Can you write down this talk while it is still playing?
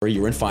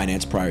You were in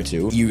finance prior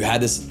to. You had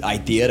this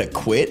idea to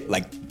quit,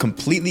 like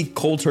completely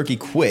cold turkey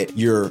quit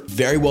your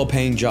very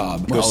well-paying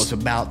job. Well, it's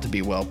about to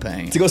be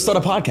well-paying. To go start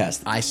a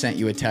podcast. I sent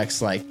you a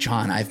text like,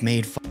 John, I've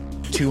made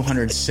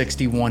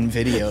 261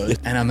 videos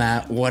and I'm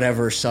at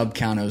whatever sub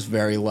count is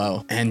very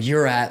low. And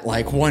you're at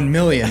like 1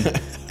 million.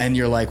 And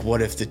you're like,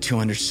 what if the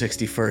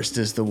 261st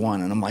is the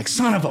one? And I'm like,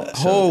 son of a...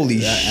 Holy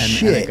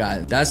shit.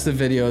 And that's the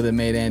video that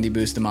made Andy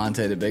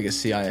Bustamante the biggest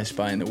CIA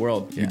spy in the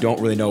world. You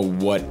don't really know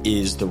what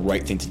is the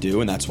right thing to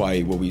do. And that's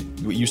why what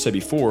you said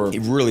before,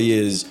 it really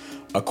is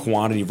a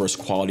quantity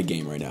versus quality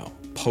game right now.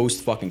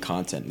 Post fucking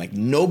content. Like,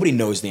 nobody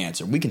knows the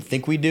answer. We can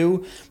think we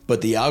do,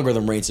 but the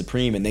algorithm reigns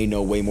supreme and they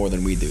know way more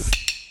than we do.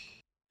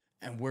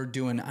 And we're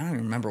doing, I don't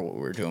even remember what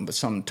we were doing, but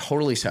something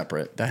totally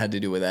separate that had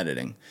to do with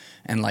editing.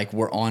 And like,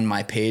 we're on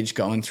my page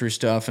going through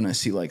stuff and I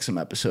see like some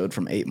episode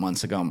from 8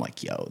 months ago. I'm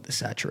like, yo, the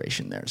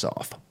saturation there's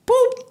off.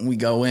 Boop. We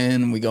go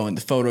into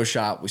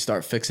Photoshop, we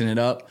start fixing it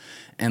up.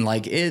 And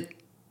like, it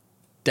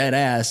dead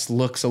ass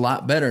looks a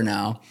lot better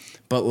now,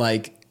 but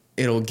like,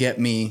 it'll get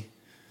me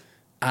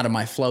out of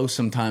my flow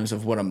sometimes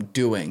of what I'm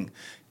doing.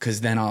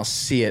 Cause then I'll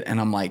see it and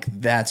I'm like,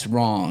 that's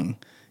wrong.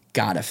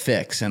 Gotta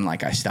fix, and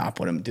like I stop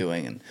what I'm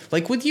doing. And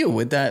like with you,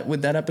 with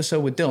that episode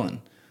with Dylan,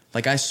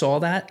 like I saw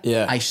that,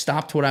 I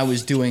stopped what I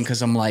was doing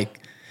because I'm like,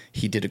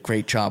 he did a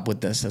great job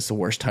with this. That's the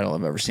worst title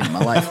I've ever seen in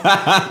my life.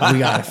 We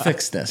gotta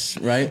fix this,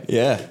 right?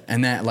 Yeah.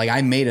 And that, like,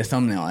 I made a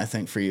thumbnail, I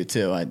think, for you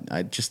too.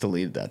 I just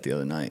deleted that the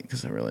other night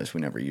because I realized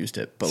we never used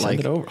it. But send like,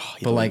 it over.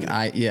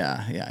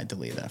 I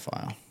deleted that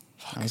file.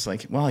 I was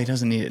like, well, he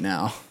doesn't need it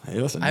now. Hey,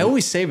 listen, I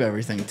always save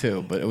everything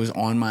too, but it was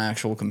on my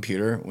actual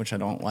computer, which I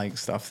don't like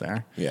stuff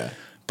there. Yeah.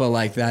 But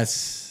like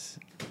that's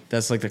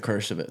like the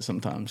curse of it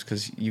sometimes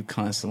because you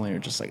constantly are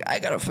just like, I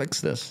gotta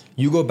fix this.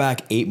 You go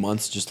back 8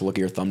 months just to look at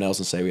your thumbnails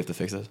and say we have to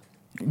fix this?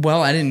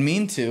 Well, I didn't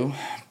mean to,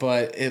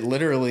 but it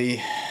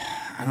literally,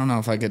 I don't know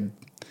if I could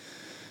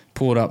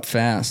pull it up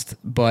fast,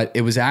 but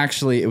it was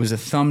a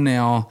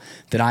thumbnail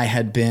that I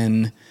had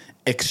been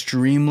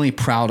extremely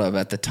proud of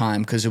at the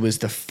time because it was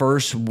the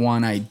first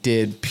one I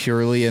did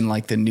purely in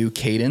like the new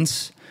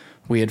cadence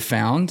we had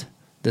found.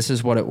 This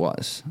is what it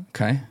was,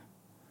 okay?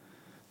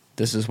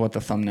 This is what the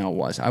thumbnail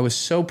was. I was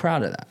so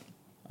proud of that.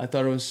 I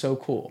thought it was so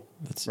cool,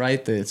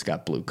 right? It's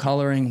got blue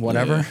coloring,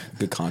 whatever. Yeah,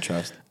 good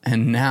contrast.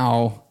 And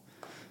now,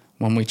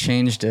 when we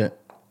changed it,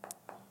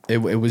 it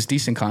was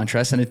decent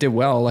contrast, and it did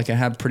well. Like, it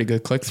had pretty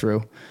good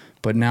click-through.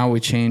 But now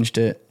we changed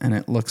it, and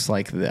it looks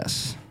like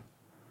this.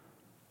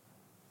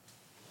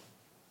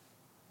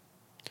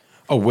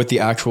 Oh, with the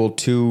actual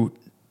two...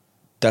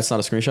 That's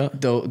not a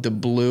screenshot? The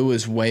blue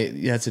is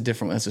that's a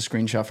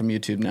screenshot from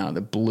YouTube now.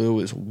 The blue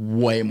is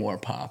way more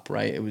pop,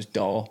 right? It was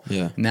dull.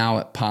 Yeah. Now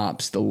it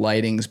pops. The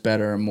lighting's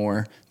better and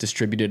more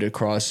distributed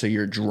across, so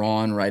you're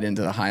drawn right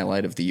into the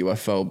highlight of the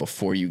UFO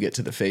before you get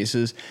to the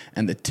faces.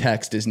 And the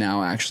text is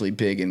now actually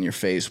big in your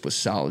face with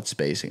solid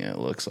spacing, and it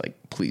looks like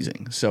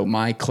pleasing. So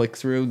my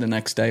click-through the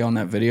next day on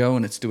that video,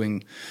 and it's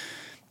doing,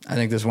 I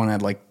think this one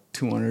had like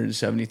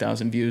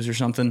 270,000 views or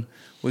something,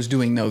 was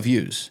doing no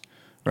views,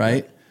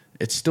 right?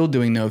 It's still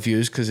doing no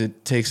views because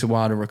it takes a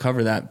while to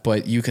recover that,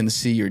 but you can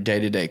see your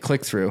day-to-day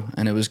click-through,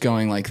 and it was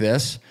going like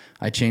this.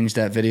 I changed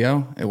that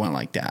video. It went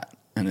like that,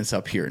 and it's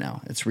up here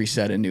now. It's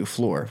reset a new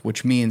floor,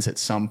 which means at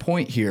some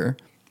point here,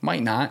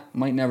 might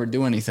never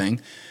do anything,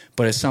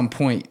 but at some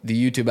point, the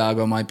YouTube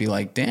algo might be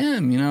like,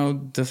 damn,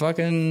 the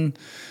fucking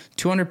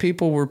 200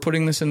 people were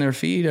putting this in their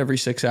feed every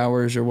 6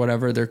 hours or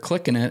whatever. They're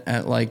clicking it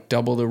at like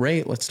double the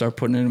rate. Let's start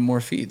putting it in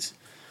more feeds.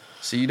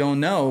 So you don't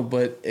know,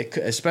 but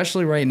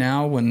especially right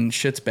now when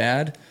shit's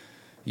bad,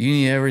 you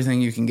need everything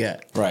you can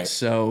get. Right.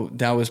 So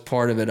that was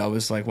part of it. I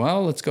was like,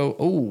 well, let's go.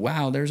 Oh,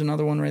 wow, there's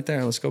another one right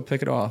there. Let's go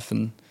pick it off.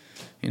 And,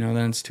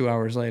 then it's 2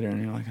 hours later, and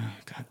you're like, oh,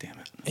 God damn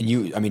it. And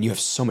you have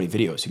so many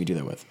videos you can do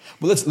that with.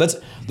 Well, let's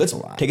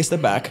take a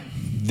step back.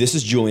 This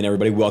is Julian,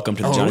 everybody. Welcome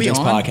to the Johnny Jenks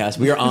podcast.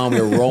 We are on. We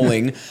are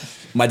rolling.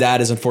 My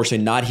dad is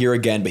unfortunately not here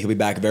again, but he'll be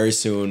back very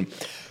soon.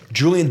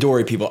 Julian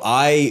Dorey, people.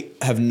 I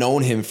have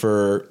known him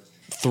for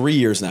 3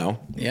 years now.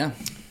 Yeah.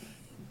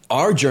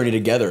 Our journey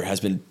together has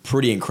been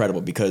pretty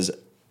incredible because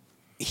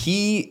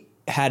he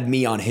had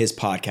me on his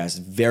podcast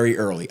very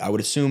early. I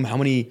would assume how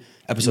many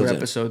episodes? You were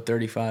episode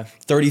 35.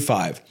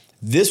 35.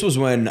 This was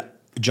when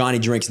Johnny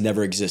Drinks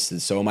never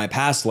existed. So in my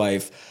past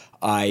life,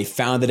 I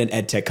founded an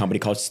ed tech company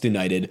called Student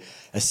United,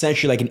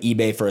 essentially like an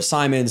eBay for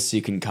assignments. So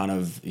you can kind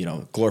of,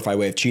 glorify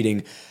way of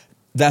cheating.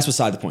 That's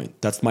beside the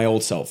point. That's my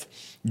old self.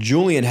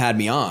 Julian had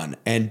me on.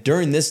 And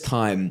during this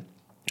time,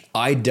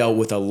 I dealt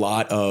with a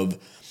lot of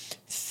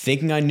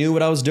thinking I knew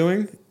what I was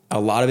doing, a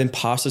lot of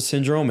imposter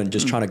syndrome, and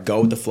just trying to go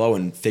with the flow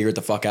and figure it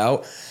the fuck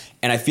out.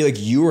 And I feel like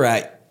you were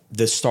at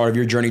the start of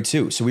your journey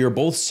too. So we were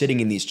both sitting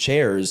in these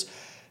chairs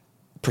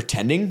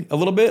pretending a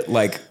little bit.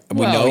 Like,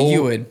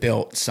 you had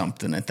built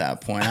something at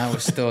that point. I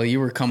was still, you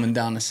were coming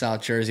down to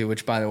South Jersey,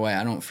 which, by the way,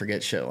 I don't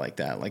forget shit like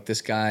that. Like,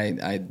 this guy,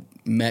 I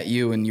met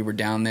you and you were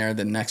down there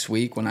the next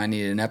week when I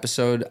needed an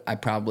episode. I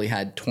probably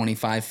had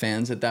 25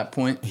 fans at that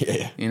point.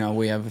 Yeah.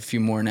 We have a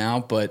few more now,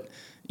 but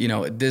you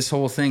know, this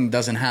whole thing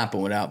doesn't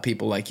happen without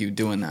people like you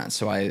doing that.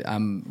 So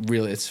I'm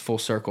really, it's full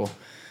circle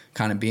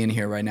kind of being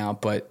here right now.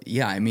 But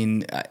yeah, I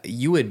mean,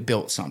 you had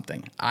built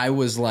something. I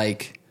was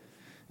like,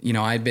 you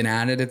know, I'd been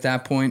at it at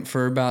that point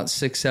for about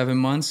 6-7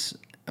 months.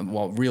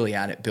 Well, really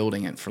at it,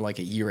 building it for like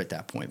a year at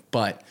that point.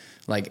 But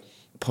like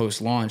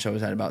post-launch, I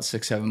was at about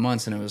 6-7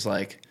 months, and it was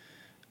like,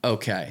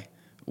 okay,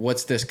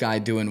 what's this guy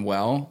doing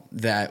well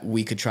that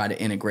we could try to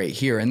integrate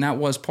here? And that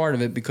was part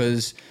of it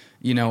because,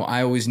 you know,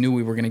 I always knew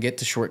we were going to get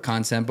to short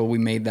content, but we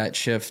made that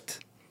shift.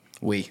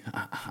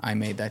 I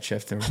made that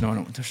shift. There's no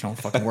one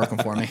fucking working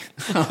for me.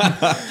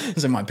 It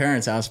was in my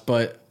parents' house,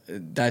 but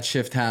that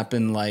shift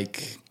happened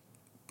like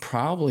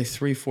probably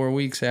 3-4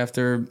 weeks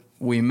after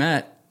we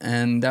met.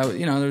 And that,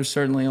 you know, there's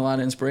certainly a lot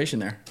of inspiration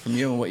there from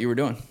you and what you were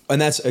doing. And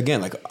that's,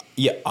 again, like,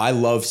 yeah, I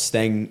love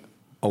staying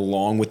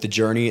along with the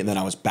journey. And then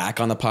I was back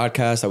on the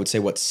podcast, I would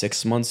say,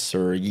 6 months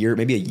or a year,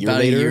 maybe a year About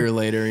later. A year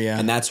later, yeah.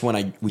 And that's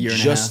when we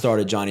just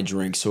started Johnny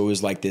Drink. So it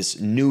was like this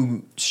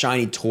new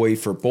shiny toy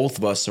for both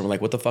of us. And we're like,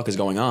 what the fuck is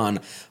going on?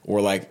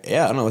 We're like,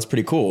 yeah, I don't know, that's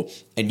pretty cool.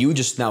 And you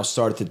just now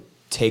started to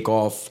take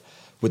off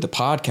with the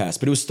podcast,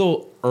 but it was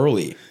still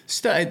early.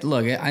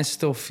 Look, I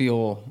still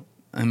feel,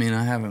 I mean,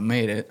 I haven't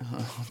made it,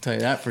 I'll tell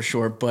you that for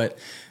sure. But,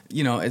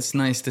 you know, it's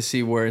nice to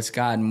see where it's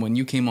gotten. When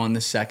you came on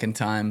the second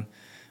time,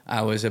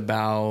 I was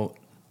about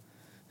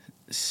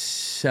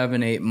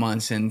 7-8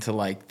 months into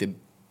like the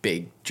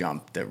big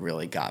jump that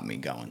really got me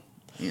going,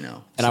 you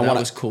know. And so that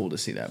was cool to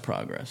see that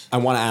progress. I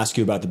want to ask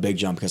you about the big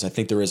jump because I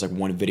think there is like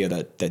one video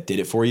that did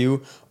it for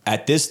you.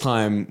 At this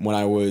time, when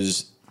I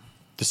was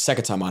the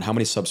second time on, how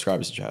many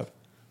subscribers did you have?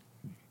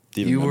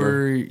 Do you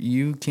remember?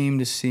 You came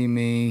to see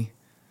me,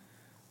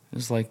 it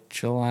was like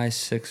July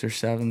 6th or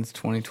 7th,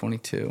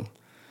 2022.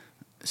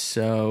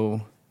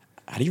 So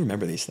how do you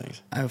remember these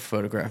things? I have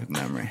photographic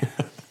memory.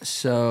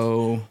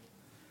 So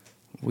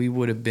we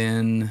would have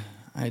been,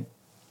 I had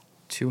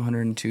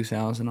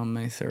 202,000 on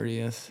May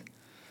 30th.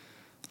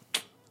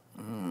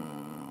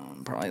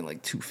 Probably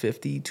like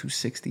 250,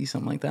 260,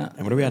 something like that.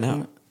 And what are we at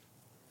now?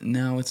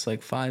 Now it's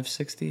like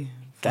 560.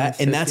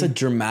 And that's a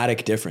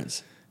dramatic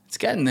difference. It's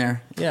getting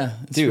there. Yeah,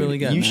 it's Dude, really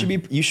getting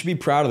there. You should be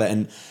proud of that.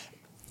 And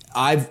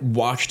I've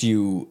watched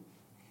you.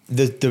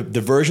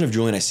 The version of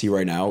Julian I see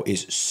right now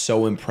is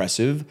so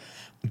impressive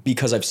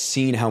because I've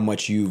seen how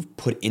much you've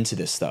put into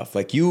this stuff.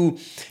 Like and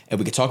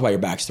we could talk about your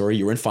backstory.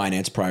 You were in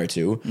finance prior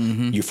to.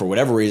 Mm-hmm. You, for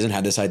whatever reason,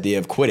 had this idea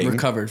of quitting.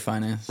 Recovered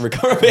finance.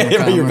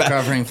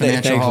 Recovering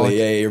financial holic.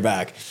 Yeah, you're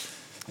back.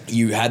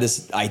 You had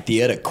this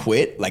idea to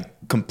quit,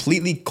 like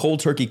completely cold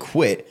turkey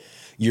quit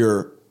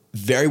your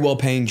very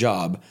well-paying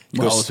job.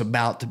 Well, it was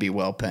about to be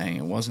well-paying.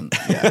 It wasn't.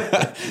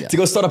 Yeah. To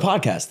go start a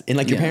podcast in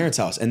like your parents'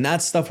 house. And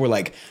that's stuff where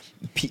like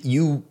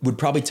you would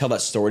probably tell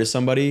that story to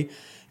somebody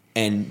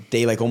and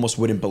they like almost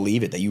wouldn't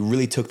believe it, that you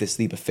really took this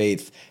leap of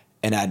faith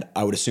and had,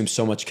 I would assume,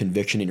 so much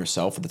conviction in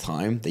yourself at the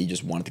time that you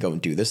just wanted to go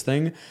and do this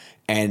thing.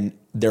 And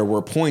there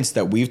were points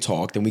that we've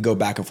talked and we go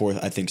back and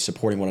forth, I think,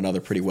 supporting one another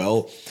pretty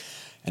well.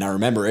 And I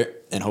remember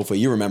it, and hopefully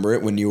you remember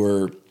it, when you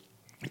were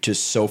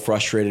just so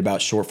frustrated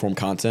about short form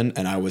content.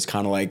 And I was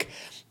kind of like,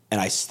 and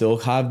I still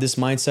have this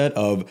mindset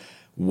of,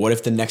 what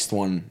if the next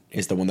one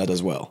is the one that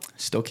does well?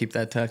 Still keep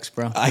that text,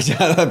 bro. Right.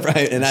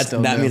 And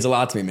that means a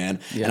lot to me, man.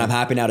 Yeah. And I'm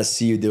happy now to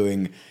see you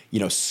doing, you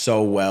know,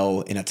 so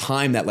well in a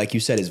time that, like you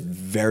said, is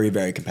very,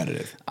 very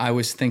competitive. I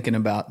was thinking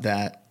about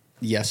that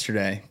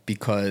yesterday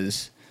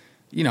because,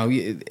 you know,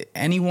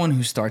 anyone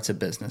who starts a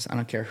business, I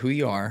don't care who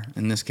you are,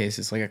 in this case,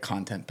 it's like a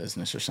content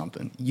business or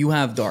something, you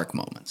have dark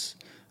moments.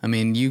 I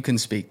mean, you can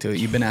speak to it.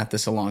 You've been at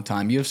this a long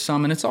time. You have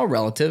some, and it's all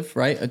relative,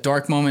 right? A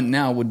dark moment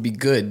now would be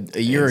good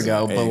a year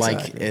ago, but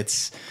like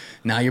it's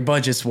now your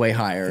budget's way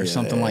higher or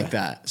something like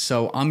that.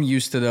 So I'm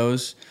used to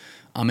those.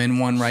 I'm in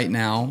one right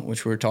now,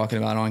 which we were talking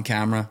about on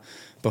camera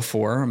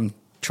before. I'm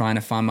trying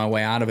to find my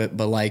way out of it,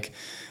 but like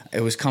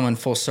it was coming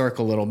full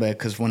circle a little bit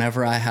because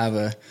whenever I have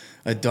a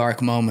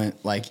dark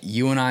moment, like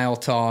you and I'll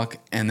talk,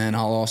 and then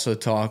I'll also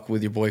talk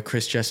with your boy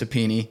Chris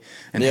Giuseppini,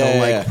 and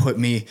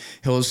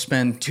he'll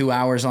spend 2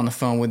 hours on the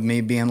phone with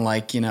me being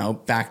like, you know,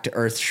 back to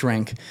earth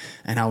shrink.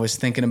 And I was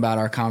thinking about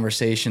our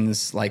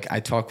conversations, like I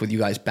talked with you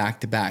guys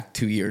back to back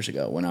 2 years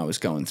ago when I was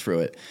going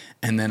through it.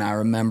 And then I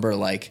remember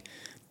like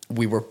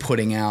we were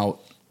putting out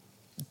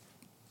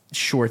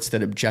shorts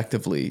that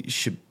objectively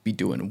should be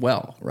doing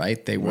well,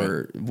 right?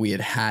 We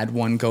had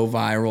one go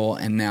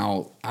viral, and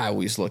now I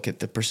always look at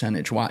the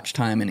percentage watch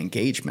time and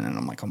engagement, and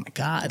I'm like, oh my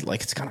God,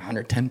 like it's got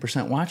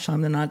 110% watch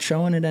time. They're not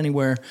showing it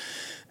anywhere.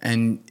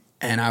 And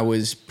I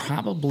was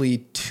probably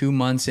 2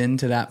 months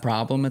into that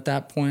problem at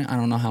that point. I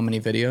don't know how many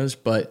videos,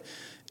 but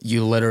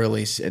you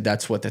literally,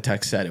 that's what the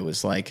text said. It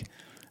was like,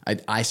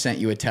 I sent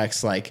you a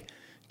text like,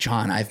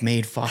 John, I've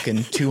made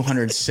fucking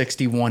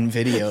 261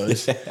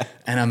 videos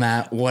and I'm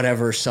at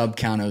whatever sub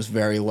count. It was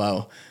very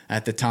low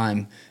at the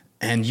time.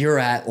 and you're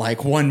at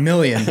like 1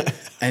 million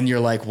and you're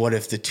like, what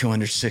if the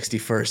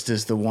 261st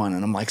is the one?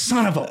 And I'm like,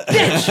 son of a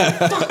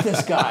bitch, fuck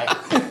this guy.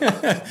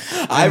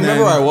 I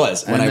remember where I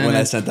was when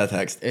I sent that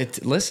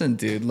text. Listen,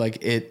 dude, like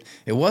it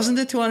wasn't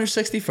the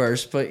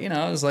 261st, but you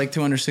know, it was like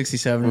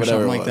 267 or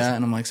something like that.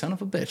 And I'm like, son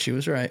of a bitch, he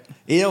was right.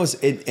 You know,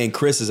 and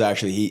Chris is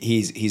actually,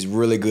 he's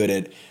really good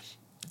at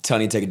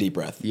telling you to take a deep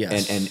breath.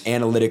 Yes. And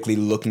analytically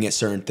looking at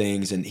certain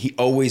things. And he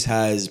always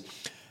has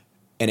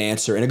an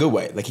answer in a good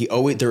way. Like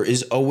there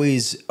is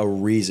always a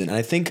reason. And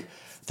I think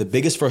the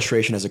biggest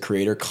frustration as a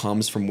creator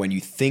comes from when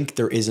you think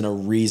there isn't a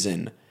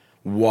reason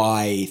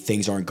why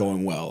things aren't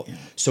going well. Yeah.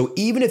 So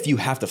even if you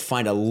have to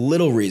find a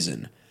little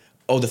reason,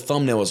 oh, the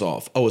thumbnail is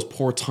off, oh, it's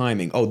poor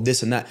timing, oh,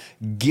 this and that,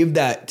 give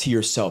that to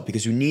yourself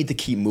because you need to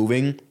keep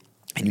moving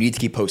and you need to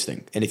keep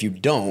posting. And if you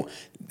don't,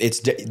 it's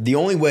the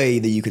only way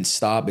that you can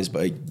stop is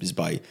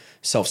by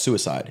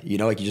self-suicide. You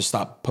know, like you just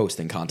stop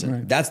posting content.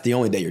 Right. That's the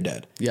only day you're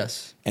dead.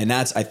 Yes. And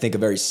that's, I think, a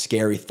very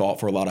scary thought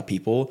for a lot of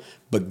people,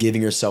 but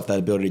giving yourself that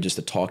ability just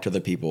to talk to other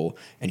people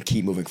and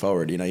keep moving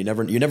forward. You know, you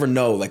never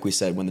know, like we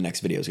said, when the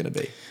next video is going to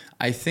be.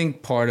 I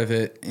think part of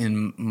it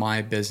in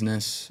my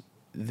business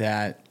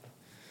that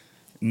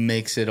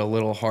makes it a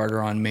little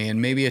harder on me,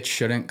 and maybe it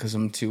shouldn't because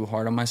I'm too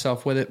hard on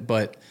myself with it,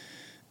 but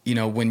you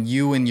know, when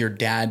you and your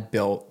dad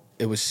built,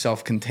 it was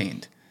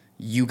self-contained.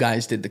 You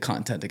guys did the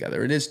content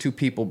together. It is two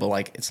people, but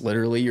like it's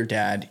literally your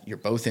dad. You're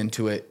both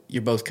into it.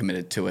 You're both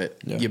committed to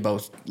it. Yeah. You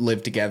both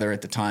lived together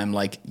at the time.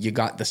 Like you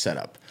got the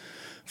setup.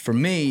 For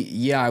me,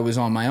 yeah, I was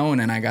on my own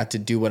and I got to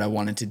do what I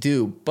wanted to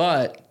do,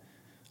 but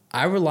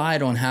I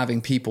relied on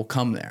having people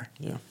come there.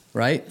 Yeah.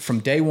 Right?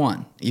 From day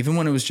one, even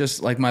when it was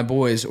just like my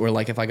boys or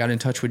like if I got in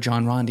touch with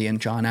John Rondi and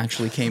John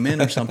actually came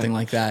in or something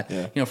like that,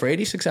 yeah. You know, for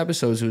 86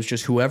 episodes, it was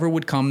just whoever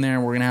would come there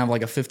and we're going to have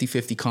like a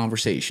 50-50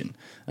 conversation.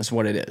 That's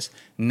what it is.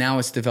 Now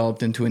it's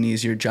developed into an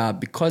easier job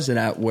because of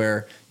that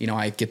where, you know,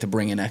 I get to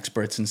bring in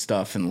experts and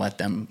stuff and let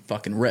them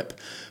fucking rip.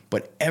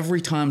 But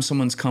every time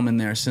someone's come in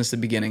there since the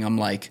beginning, I'm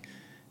like,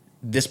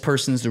 this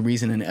person's the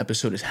reason an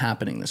episode is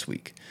happening this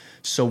week.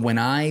 So when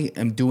I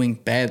am doing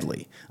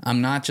badly,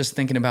 I'm not just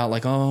thinking about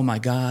like, oh my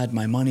God,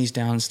 my money's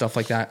down and stuff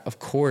like that. Of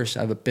course,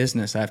 I have a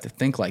business. I have to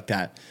think like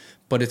that.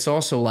 But it's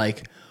also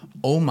like,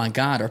 oh my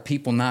God, are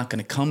people not going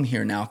to come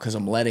here now because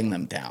I'm letting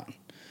them down?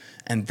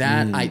 And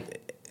that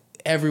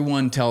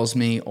everyone tells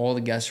me, all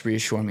the guests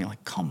reassure me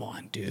like, come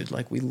on, dude.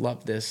 Like we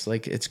love this.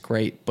 Like it's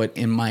great. But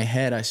in my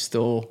head, I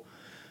still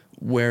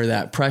wear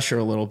that pressure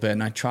a little bit.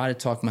 And I try to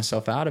talk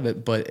myself out of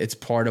it, but it's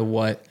part of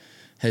what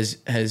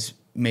has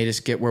made us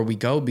get where we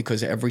go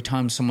because every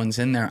time someone's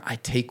in there, I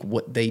take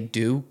what they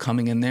do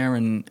coming in there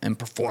and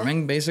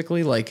performing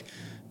basically like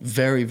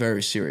very,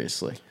 very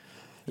seriously.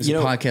 This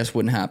podcast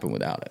wouldn't happen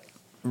without it.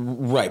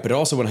 Right. But it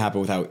also wouldn't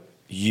happen without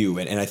you.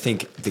 And I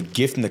think the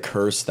gift and the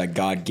curse that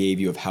God gave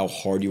you of how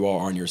hard you are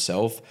on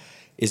yourself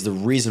is the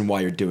reason why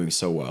you're doing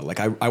so well.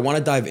 Like I want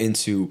to dive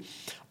into,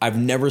 I've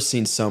never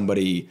seen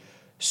somebody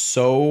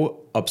so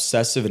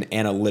obsessive and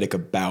analytic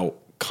about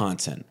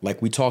content.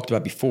 Like we talked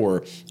about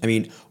before, I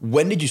mean,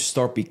 when did you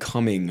start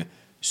becoming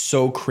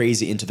so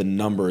crazy into the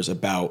numbers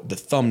about the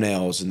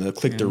thumbnails and the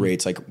click-through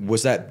rates? Like,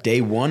 was that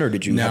day one or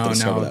did you have to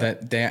discover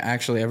that?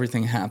 Actually,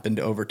 everything happened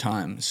over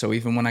time. So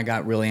even when I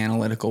got really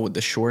analytical with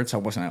the shorts, I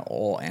wasn't at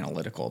all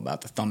analytical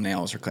about the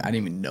thumbnails. I didn't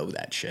even know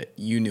that shit.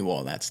 You knew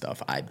all that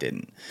stuff. I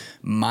didn't.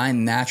 My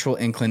natural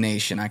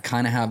inclination, I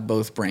kind of have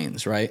both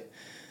brains, right?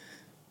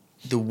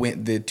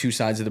 The two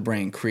sides of the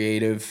brain,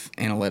 creative,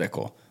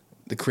 analytical.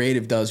 The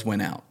creative does win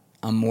out.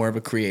 I'm more of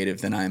a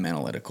creative than I am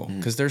analytical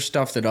because there's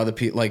stuff that other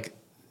people like.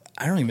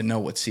 I don't even know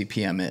what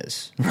CPM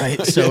is, right?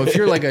 So if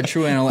you're like a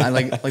true analyst,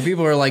 like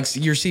people are like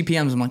your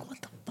CPMs, I'm like,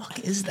 what the fuck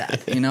is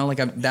that? You know, like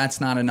that's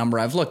not a number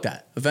I've looked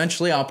at.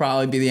 Eventually, I'll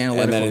probably be the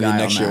analytical and then guy.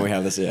 Next on year that. We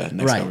have this, next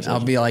right? I'll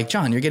be like,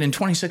 John, you're getting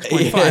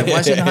 26.5. Why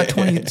is it not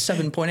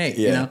 27.8?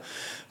 You know,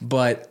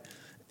 but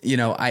you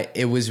know,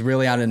 it was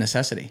really out of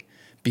necessity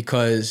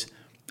because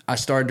I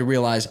started to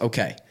realize,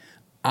 okay,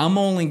 I'm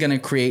only going to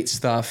create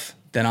stuff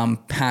that I'm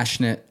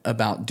passionate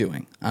about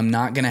doing. I'm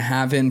not going to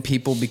have in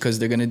people because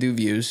they're going to do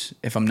views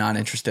if I'm not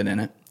interested in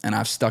it. And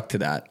I've stuck to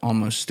that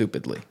almost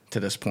stupidly to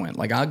this point.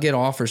 Like I'll get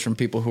offers from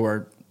people who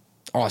are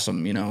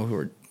awesome, you know, who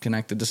are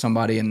connected to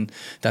somebody and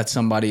that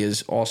somebody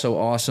is also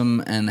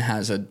awesome and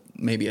has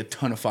maybe a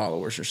ton of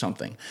followers or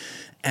something.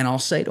 And I'll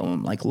say to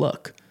them like,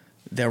 look,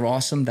 they're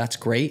awesome. That's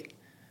great.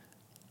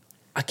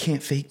 I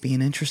can't fake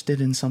being interested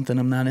in something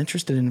I'm not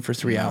interested in for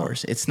 3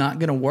 hours. It's not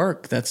going to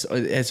work.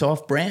 It's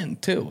off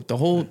brand too.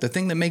 The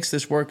thing that makes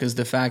this work is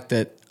the fact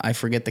that I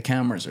forget the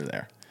cameras are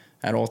there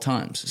at all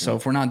times. So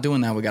if we're not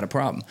doing that, we got a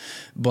problem.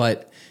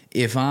 But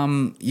if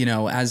I'm, you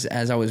know, as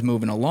I was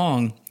moving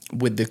along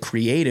with the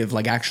creative,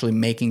 like actually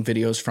making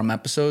videos from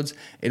episodes,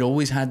 it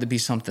always had to be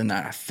something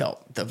that I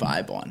felt the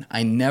vibe on.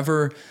 I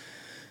never,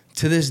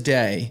 to this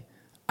day,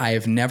 I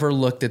have never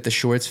looked at the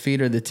Shorts feed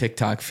or the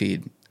TikTok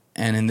feed.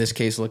 And in this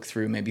case, look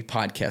through maybe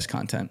podcast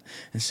content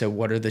and say,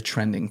 what are the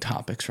trending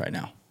topics right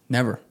now?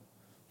 Never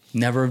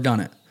have done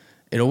it.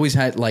 It always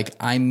had, like,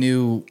 I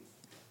knew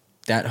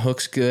that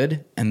hook's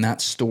good, and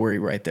that story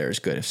right there is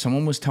good. If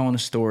someone was telling a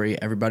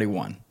story, everybody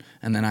won,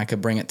 and then I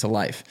could bring it to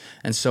life.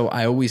 And so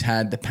I always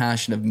had the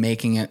passion of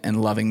making it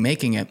and loving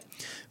making it,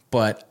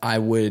 but I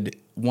would,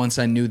 once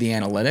I knew the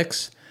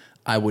analytics,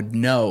 I would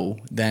know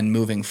then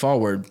moving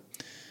forward,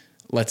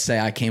 let's say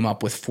I came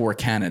up with 4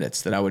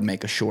 candidates that I would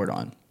make a short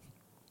on.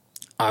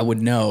 I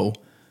would know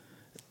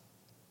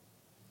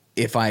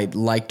if I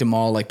liked them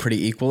all like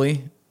pretty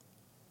equally,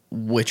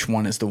 which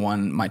one is the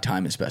one my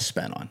time is best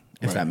spent on,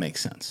 if that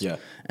makes sense. Yeah.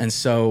 And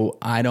so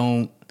I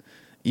don't,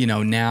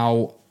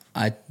 now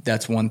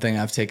that's one thing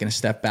I've taken a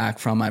step back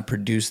from. I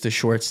produce the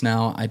shorts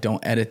now. I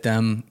don't edit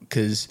them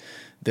because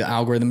the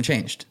algorithm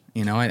changed.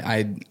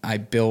 I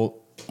built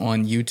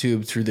on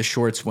YouTube through the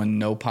shorts when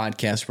no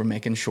podcasts were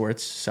making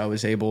shorts. So I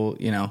was able,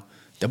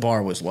 the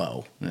bar was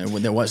low.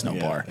 There was no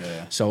bar.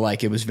 Yeah. So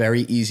like it was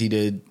very easy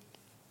to,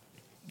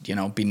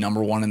 be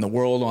number one in the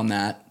world on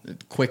that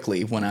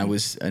quickly when I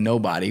was a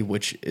nobody,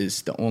 which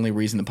is the only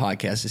reason the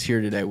podcast is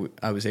here today.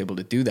 I was able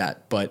to do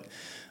that. But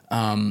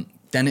then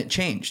it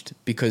changed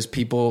because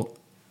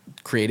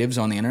creatives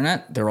on the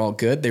internet, they're all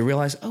good. They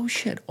realize, oh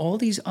shit, all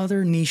these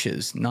other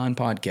niches,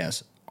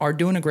 non-podcasts, are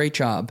doing a great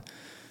job.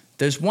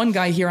 There's one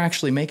guy here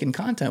actually making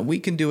content. We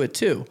can do it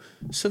too.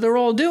 So they're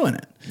all doing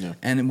it. Yeah.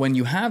 And when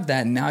you have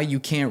that, now you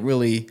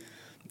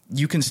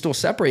can still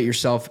separate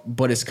yourself,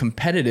 but it's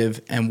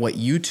competitive. And what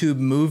YouTube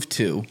moved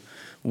to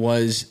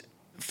was,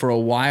 for a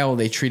while,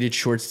 they treated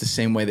shorts the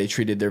same way they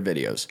treated their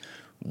videos.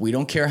 We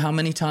don't care how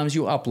many times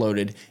you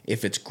uploaded.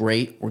 If it's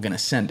great, we're going to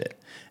send it.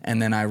 And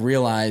then I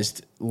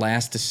realized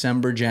last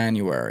December,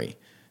 January,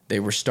 they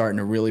were starting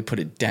to really put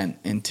a dent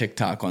in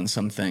TikTok on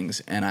some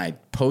things. And I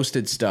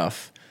posted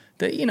stuff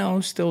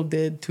that, still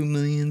did 2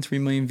 million, 3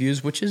 million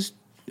views, which is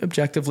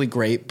objectively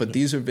great. But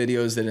these are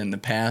videos that in the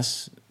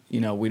past,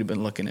 we'd have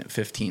been looking at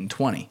 15,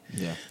 20.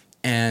 Yeah.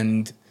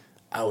 And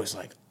I was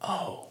like,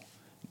 oh,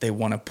 they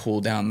want to pull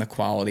down the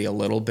quality a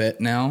little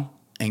bit now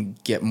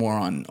and get more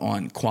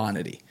on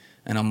quantity.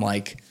 And I'm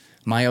like,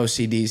 my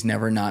OCD is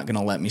never not going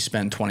to let me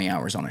spend 20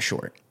 hours on a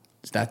short.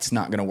 That's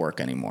not going to work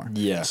anymore.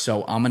 Yeah.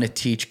 So I'm going to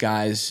teach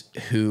guys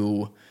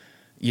who,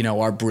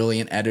 are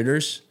brilliant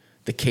editors,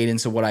 the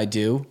cadence of what I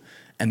do,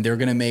 and they're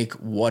going to make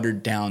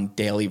watered down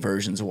daily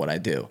versions of what I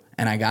do.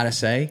 And I got to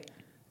say,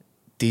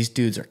 these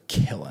dudes are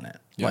killing it.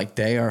 Yep. Like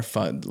they are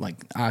fun. Like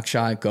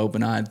Akshay,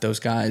 Gopinath, those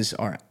guys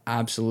are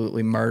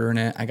absolutely murdering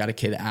it. I got a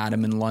kid,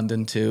 Adam, in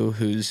London too,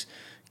 who's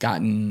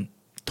gotten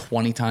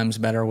 20 times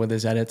better with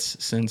his edits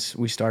since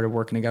we started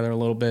working together a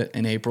little bit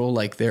in April.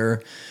 Like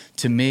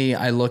to me,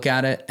 I look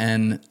at it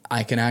and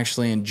I can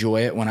actually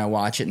enjoy it when I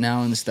watch it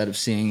now, instead of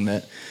seeing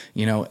that,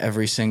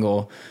 every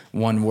single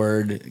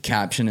 1-word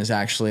caption is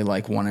actually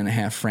like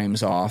 1.5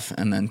 frames off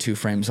and then 2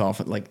 frames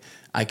off. Like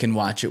I can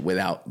watch it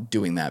without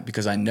doing that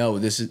because I know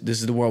this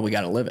is the world we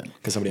got to live in.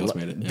 Because somebody else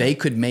made it. Yeah. They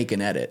could make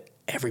an edit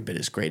every bit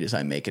as great as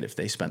I make it if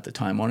they spent the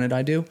time on it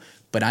I do,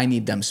 but I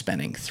need them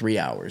spending 3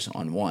 hours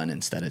on one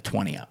instead of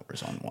 20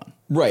 hours on one.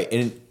 Right,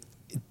 and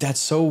that's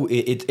so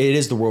it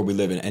is the world we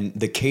live in, and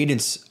the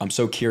cadence I'm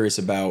so curious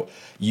about.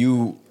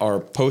 You are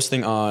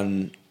posting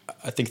on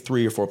I think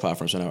 3 or 4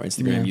 platforms right now: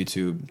 Instagram,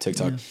 YouTube,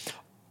 TikTok. Yeah.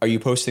 Are you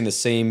posting the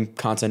same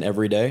content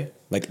every day?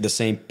 Like the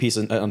same piece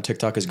on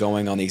TikTok is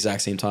going on the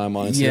exact same time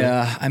on Instagram?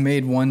 Yeah, I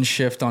made one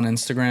shift on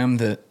Instagram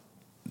that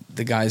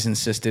the guys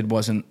insisted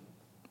wasn't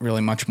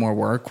really much more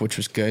work, which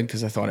was good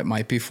because I thought it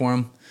might be for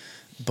them.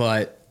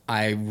 But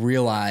I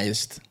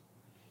realized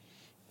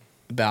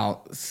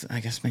about, I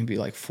guess maybe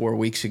like 4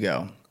 weeks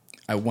ago,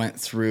 I went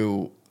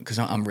through, because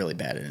I'm really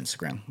bad at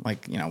Instagram.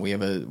 Like,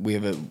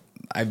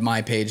 I have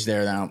my page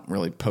there that I don't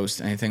really post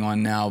anything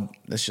on now.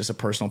 That's just a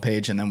personal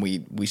page. And then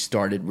we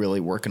started really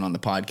working on the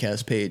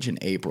podcast page in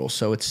April.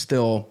 So it's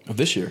still... Of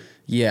this year?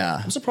 Yeah.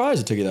 I'm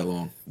surprised it took you that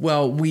long.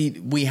 Well,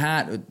 we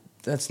had...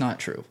 That's not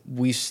true.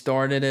 We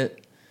started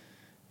it...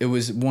 It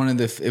was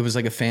it was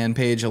like a fan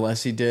page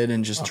Alessi did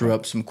and just drew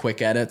up some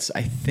quick edits.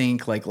 I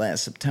think like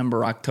last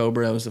September,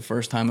 October, that was the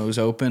first time it was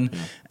open. Yeah.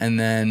 And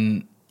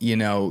then,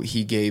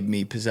 he gave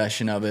me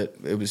possession of it.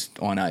 It was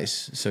on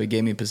ice. So he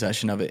gave me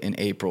possession of it in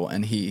April,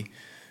 and he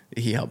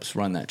helps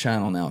run that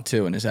channel now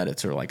too. And his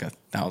edits are like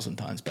 1,000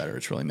 times better.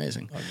 It's really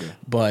amazing. Okay.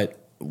 But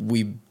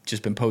we've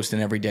just been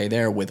posting every day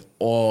there with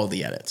all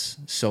the edits.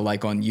 So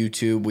like on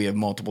YouTube, we have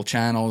multiple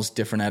channels,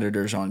 different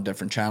editors on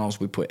different channels.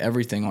 We put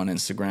everything on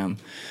Instagram.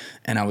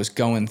 And I was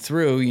going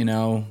through,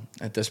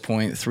 at this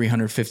point,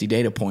 350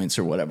 data points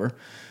or whatever,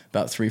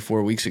 about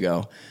 3-4 weeks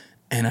ago.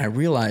 And I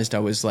realized I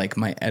was like,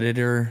 my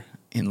editor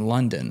in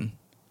London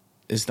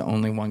is the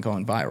only one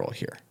going viral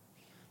here.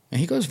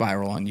 And he goes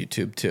viral on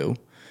YouTube too.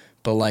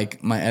 But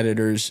like my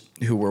editors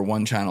who were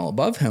one channel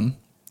above him,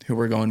 who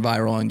were going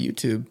viral on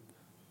YouTube,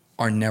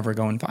 are never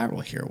going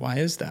viral here. Why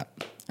is that?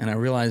 And I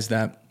realized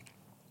that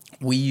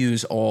we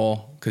use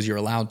all, because you're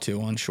allowed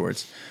to on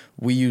shorts,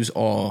 we use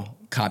all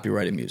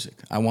copyrighted music.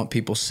 I want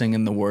people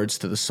singing the words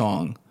to the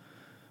song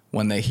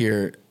when they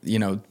hear you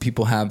know,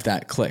 people have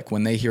that click.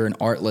 When they hear an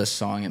Artlist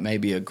song, it may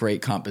be a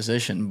great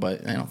composition,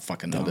 but they don't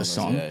fucking know this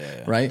song,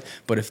 right?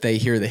 But if they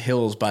hear The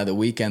Hills by The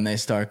Weeknd, they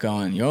start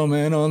going, yo,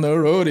 man, on the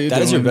roadie.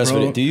 That is your best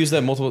video. Do you use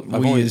that multiple?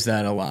 We use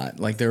that a lot.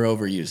 Like, they're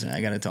overusing it.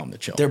 I got to tell them to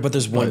chill. But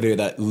there's one video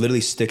that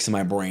literally sticks in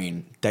my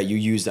brain that you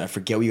used. I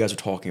forget what you guys were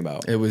talking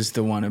about. It was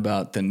the one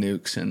about the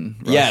nukes in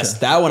Russia. Yes,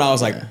 that one I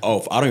was like,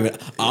 oh, I'm going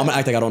to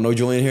act like I don't know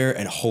Julian here,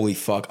 and holy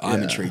fuck,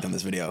 I'm intrigued on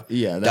this video.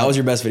 Yeah. That was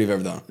your best video you've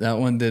ever done. That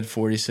one did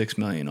 46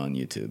 million on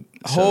YouTube.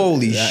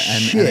 Holy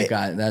shit.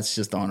 And that's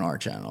just on our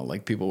channel.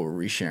 Like, people were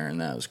resharing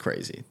that. It was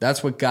crazy.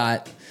 That's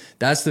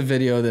the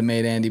video that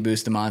made Andy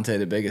Bustamante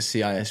the biggest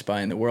CIA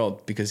spy in the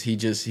world, because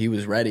he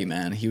was ready,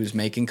 man. He was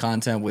making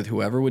content with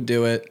whoever would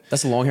do it.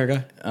 That's the long hair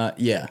guy?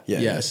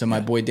 Yeah. So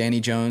my boy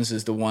Danny Jones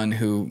is the one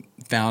who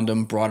found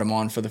him, brought him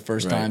on for the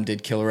first time,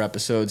 did killer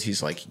episodes.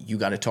 He's like, you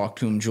got to talk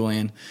to him,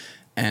 Julian.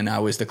 And I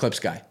was the clips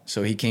guy.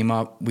 So he came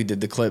up, we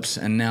did the clips,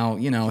 and now,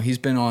 you know, he's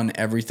been on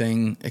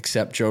everything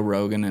except Joe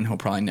Rogan, and he'll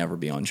probably never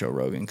be on Joe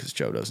Rogan because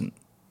Joe doesn't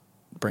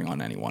bring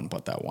on anyone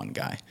but that one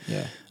guy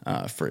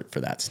for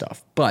that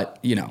stuff. But,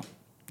 you know,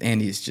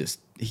 Andy's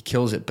he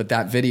kills it. But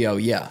that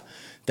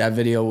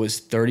video was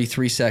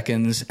 33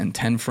 seconds and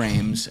 10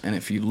 frames. And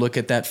if you look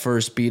at that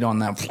first beat on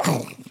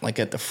that, like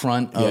at the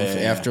front of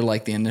after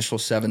like the initial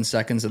 7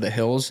 seconds of The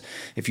Hills,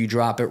 if you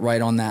drop it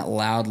right on that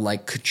loud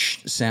like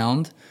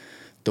sound,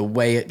 the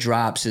way it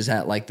drops is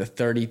at like the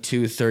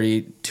 32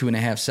 and a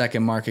half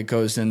second mark. It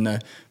goes in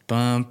the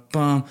bum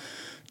bum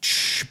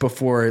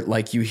before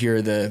like you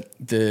hear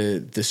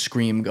the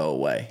scream go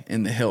away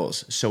in The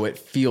Hills. So it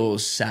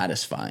feels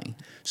satisfying.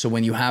 So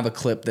when you have a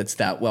clip that's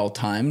that well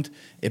timed,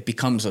 it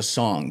becomes a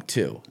song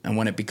too. And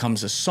when it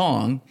becomes a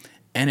song,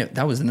 and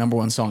that was the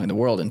 #1 song in the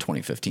world in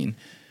 2015.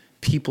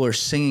 People are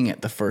singing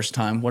it the first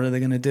time. What are they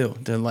going to do?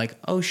 They're like,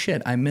 oh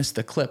shit, I missed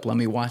the clip. Let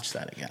me watch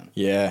that again.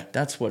 Yeah.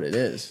 That's what it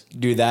is.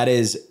 Dude,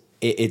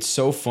 it's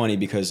so funny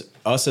because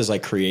us as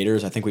like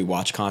creators, I think we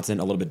watch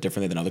content a little bit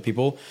differently than other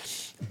people,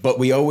 but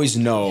we always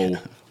know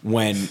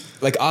when,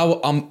 like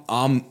I'm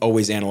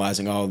always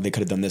analyzing, oh, they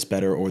could have done this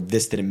better, or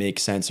this didn't make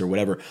sense, or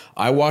whatever.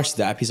 I watched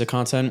that piece of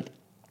content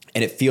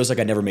and it feels like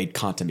I never made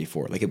content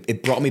before. Like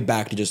it brought me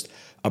back to just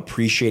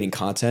appreciating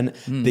content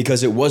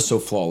because it was so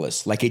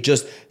flawless. Like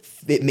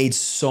it made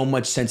so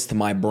much sense to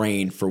my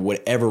brain for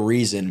whatever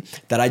reason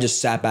that I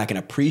just sat back and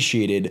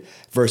appreciated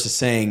versus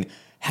saying,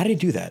 how did he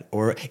do that?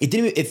 Or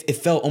it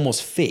felt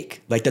almost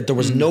fake. Like that there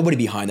was nobody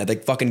behind that.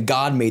 Like fucking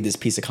God made this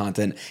piece of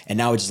content and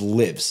now it just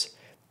lives.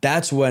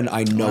 That's when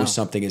I know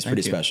something is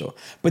pretty special.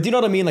 But do you know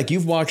what I mean? Like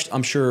you've watched,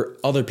 I'm sure,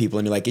 other people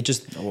and you're like, it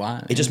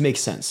just makes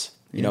sense.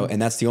 You know,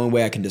 and that's the only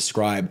way I can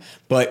describe.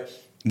 But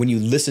when you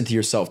listen to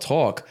yourself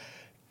talk,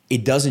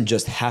 it doesn't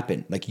just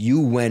happen. Like you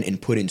went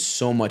and put in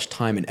so much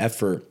time and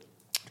effort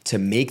to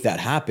make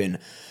that happen.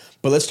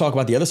 But let's talk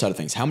about the other side of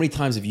things. How many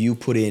times have you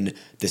put in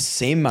the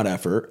same amount of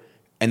effort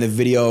and the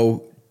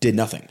video did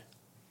nothing?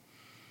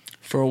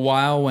 For a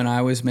while when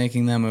I was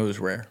making them, it was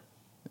rare.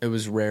 It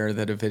was rare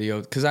that a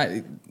video, because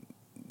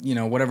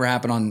whatever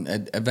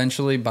happened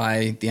eventually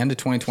by the end of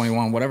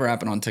 2021, whatever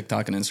happened on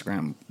TikTok and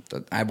Instagram,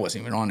 I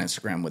wasn't even on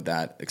Instagram with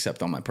that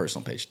except on my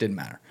personal page. Didn't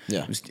matter.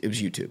 Yeah. It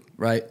was YouTube,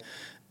 right?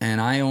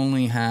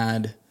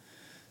 And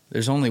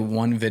there's only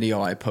one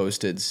video I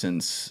posted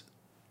since,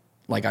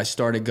 like, I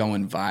started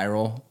going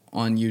viral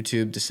on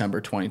YouTube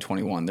December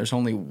 2021. There's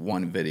only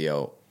one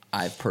video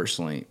I've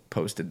personally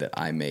posted that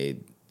I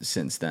made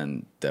since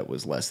then that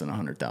was less than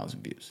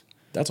 100,000 views.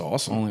 That's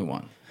awesome. Only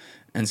one.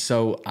 And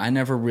so I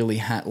never really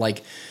had,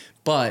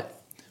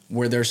 but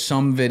were there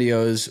some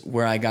videos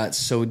where I got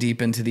so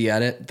deep into the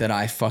edit that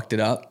I fucked it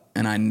up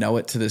and I know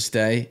it to this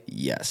day?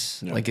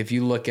 Yes. Yeah. Like if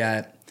you look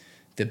at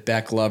the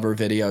Beck Lover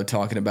video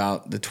talking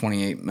about the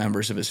 28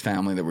 members of his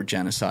family that were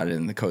genocided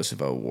in the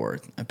Kosovo War.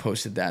 I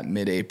posted that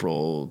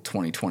mid-April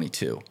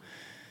 2022.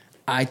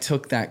 I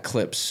took that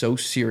clip so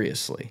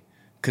seriously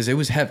because it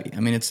was heavy. I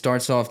mean, it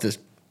starts off this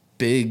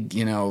big,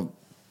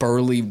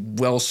 burly,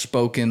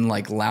 well-spoken,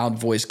 loud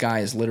voice guy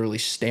is literally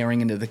staring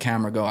into the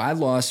camera go, I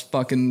lost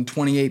fucking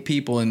 28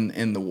 people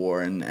in the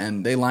war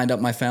and they lined up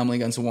my family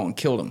against the wall and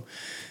killed them.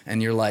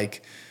 And you're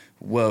like,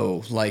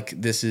 whoa,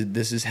 this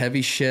is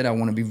heavy shit. I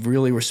want to be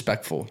really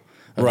respectful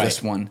of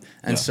this one.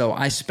 And so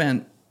I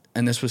spent,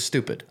 and this was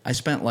stupid, I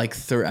spent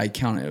I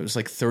counted, it was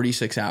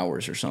 36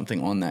 hours or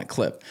something on that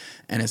clip.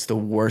 And it's the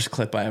worst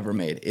clip I ever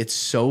made. It's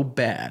so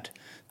bad.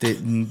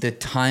 The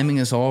timing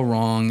is all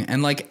wrong.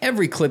 And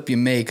every clip you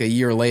make a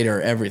year later,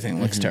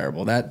 everything looks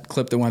terrible. That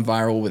clip that went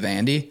viral with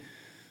Andy,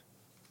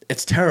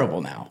 it's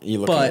terrible now.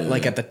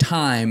 But at the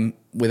time,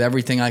 with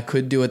everything I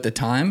could do at the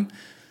time,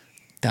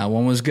 that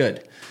one was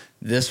good.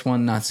 This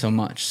one, not so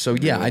much. So,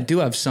 yeah, I do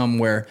have some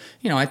where,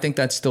 I think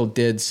that still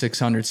did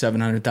 600,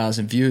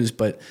 700,000 views.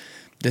 But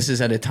this is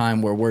at a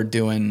time where we're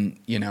doing,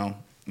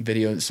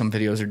 videos. Some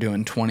videos are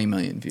doing 20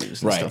 million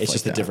views. And stuff It's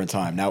just a different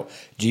time. Now,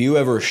 do you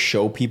ever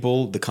show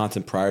people the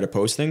content prior to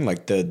posting?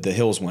 Like the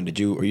Hills one,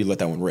 or you let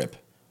that one rip?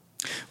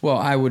 Well,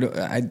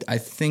 I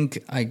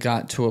think I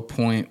got to a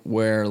point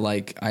where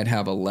I'd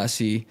have a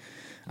lessee.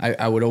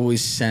 I would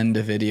always send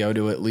a video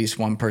to at least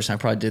one person. I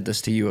probably did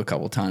this to you a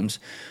couple times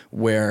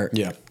where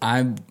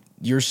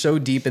you're so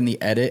deep in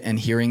the edit and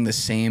hearing the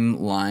same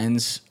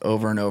lines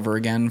over and over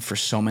again for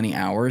so many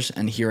hours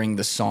and hearing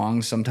the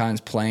song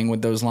sometimes playing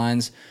with those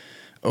lines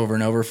over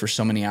and over for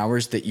so many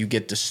hours that you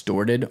get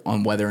distorted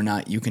on whether or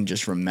not you can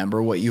just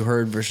remember what you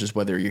heard versus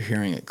whether you're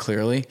hearing it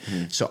clearly.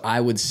 So I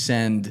would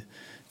send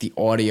the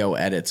audio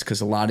edits,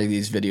 because a lot of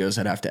these videos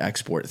I'd have to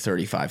export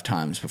 35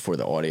 times before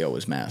the audio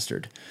was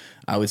mastered.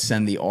 I would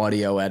send the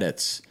audio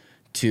edits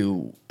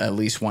to at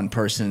least one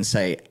person and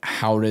say,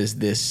 how does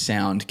this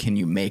sound? Can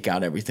you make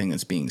out everything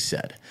that's being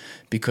said?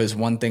 Because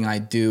one thing I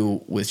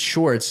do with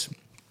shorts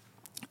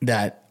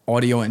that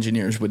audio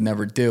engineers would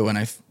never do, and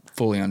I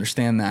fully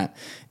understand that,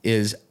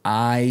 is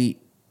I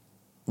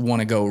want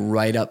to go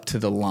right up to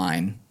the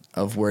line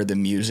of where the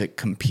music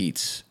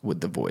competes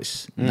with the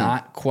voice.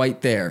 Not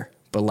quite there,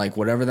 but like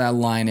whatever that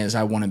line is,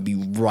 I want to be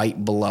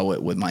right below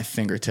it with my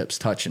fingertips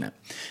touching it.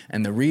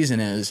 And the reason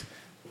is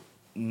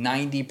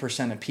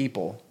 90% of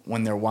people,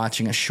 when they're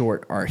watching a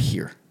short, are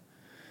here.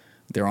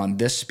 They're on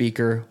this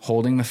speaker,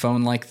 holding the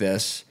phone like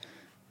this.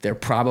 They're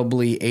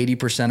probably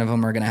 80% of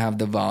them are going to have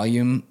the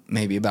volume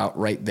maybe about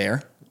right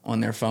there on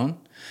their phone.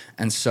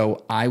 And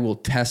so I will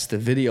test the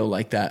video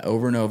like that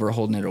over and over,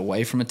 holding it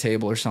away from a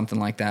table or something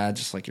like that,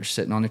 just like you're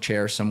sitting on a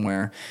chair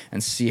somewhere,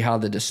 and see how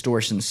the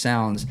distortion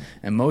sounds.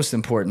 And most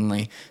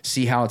importantly,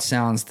 see how it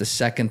sounds the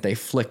second they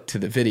flick to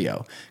the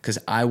video. Because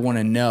I want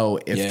to know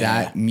if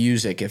that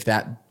music, if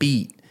that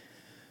beat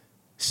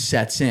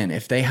sets in.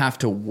 If they have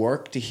to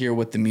work to hear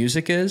what the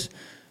music is,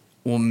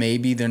 well,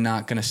 maybe they're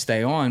not going to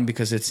stay on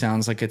because it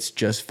sounds like it's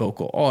just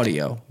vocal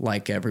audio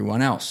like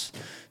everyone else.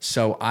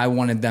 So I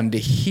wanted them to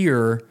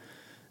hear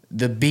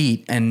the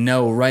beat and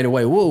know right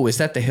away, whoa, is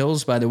that The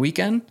Hills by The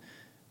Weeknd?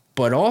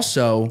 But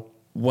also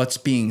what's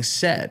being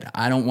said.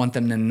 I don't want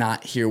them to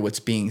not hear what's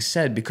being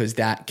said because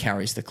that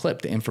carries the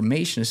clip. The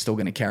information is still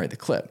going to carry the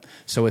clip.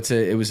 So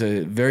it was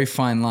a very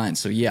fine line.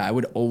 So yeah, I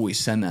would always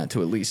send that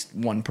to at least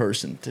one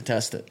person to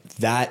test it.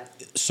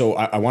 So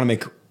I want to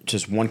make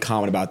just one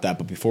comment about that,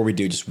 but before we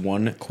do, just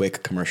one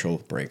quick commercial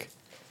break.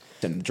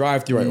 In the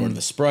drive-thru, I order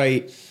the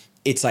Sprite.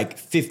 It's like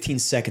 15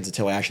 seconds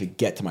until I actually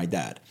get to my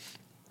dad.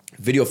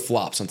 Video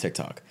flops on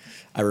TikTok.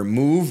 I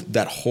remove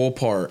that whole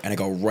part and I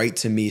go right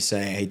to me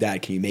saying, hey,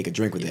 Dad, can you make a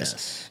drink with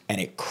this? And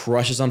it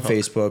crushes on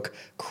Facebook,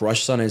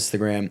 crushes on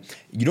Instagram.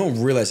 You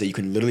don't realize that you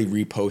can literally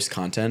repost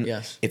content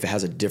if it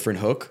has a different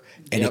hook,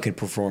 and it can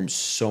perform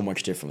so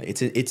much differently.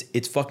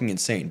 It's fucking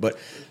insane. But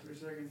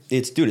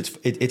it's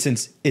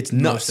nuts.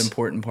 Most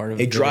important part of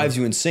it. It drives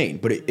you insane,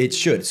 but it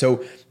should.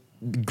 So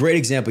great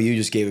example you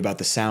just gave about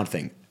the sound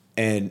thing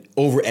and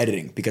over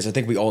editing, because I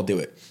think we all do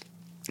it.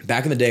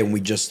 Back in the day when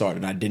we just started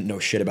and I didn't know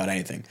shit about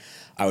anything,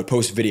 I would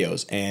post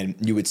videos and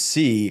you would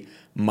see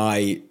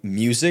my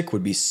music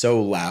would be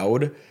so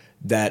loud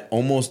that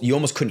you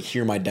almost couldn't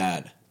hear my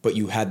dad, but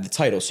you had the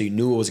title, so you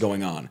knew what was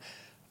going on.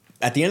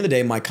 At the end of the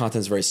day, my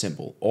content is very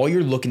simple. All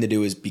you're looking to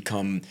do is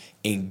become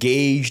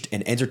engaged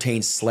and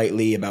entertained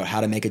slightly about how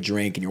to make a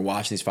drink, and you're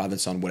watching these Father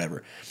and Son,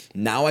 whatever.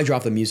 Now I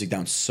drop the music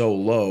down so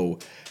low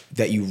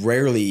that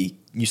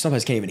you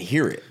sometimes can't even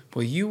hear it.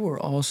 Well, you were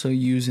also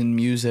using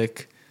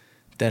music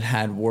that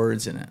had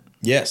words in it.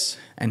 Yes.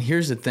 And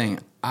here's the thing.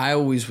 I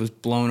always was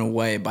blown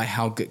away by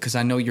how good, because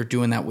I know you're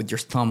doing that with your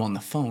thumb on the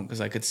phone, because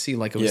I could see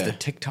like it was the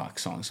TikTok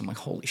songs. I'm like,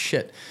 holy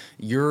shit.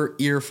 Your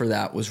ear for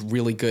that was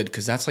really good,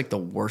 because that's like the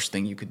worst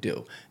thing you could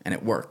do. And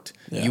it worked.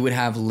 Yeah. You would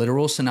have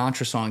literal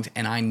Sinatra songs,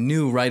 and I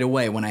knew right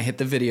away when I hit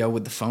the video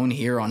with the phone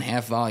here on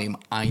half volume,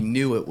 I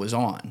knew it was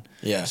on.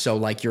 Yeah. So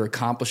like you're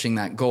accomplishing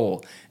that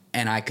goal.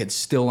 And I could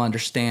still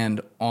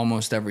understand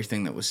almost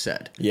everything that was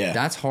said. Yeah.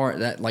 That's hard.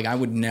 That like I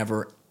would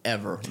never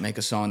ever make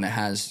a song that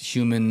has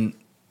human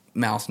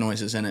mouth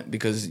noises in it,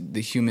 because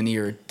the human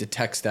ear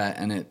detects that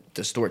and it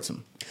distorts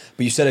them.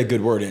 But you said a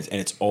good word, and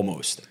it's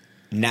almost.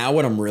 Now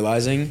what I'm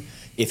realizing,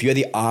 if you had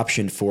the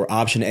option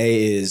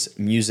A is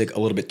music a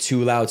little bit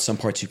too loud, some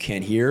parts you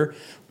can't hear,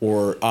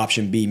 or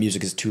option B,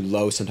 music is too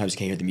low, sometimes you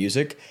can't hear the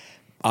music.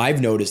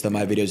 I've noticed that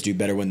my videos do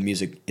better when the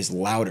music is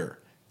louder,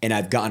 and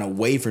I've gotten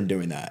away from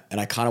doing that. And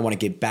I kind of want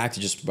to get back to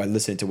just by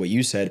listening to what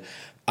you said.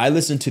 I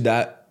listen to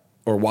that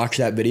or watch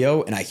that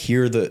video and I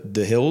hear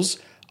the Hills.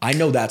 I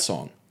know that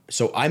song.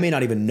 So I may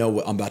not even know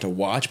what I'm about to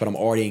watch, but I'm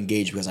already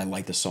engaged because I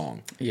like the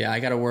song. Yeah, I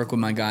got to work with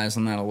my guys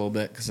on that a little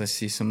bit, because I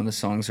see some of the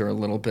songs are a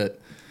little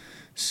bit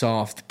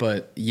soft.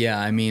 But yeah,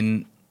 I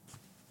mean,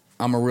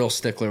 I'm a real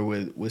stickler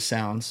with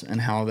sounds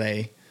and how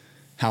they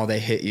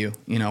hit you.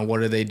 You know,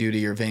 what do they do to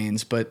your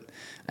veins? But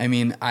I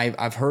mean,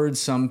 I've heard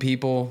some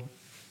people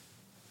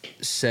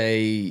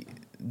say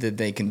that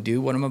they can do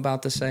what I'm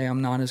about to say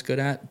I'm not as good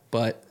at,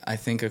 but I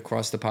think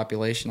across the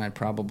population I'd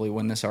probably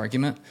win this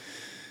argument.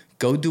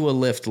 Go do a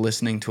lift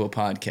listening to a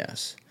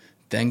podcast.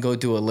 Then go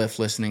do a lift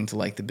listening to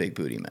like the Big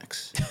Booty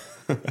Mix.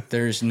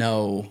 There's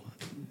no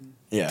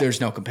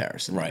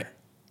comparison. Right.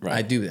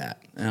 I do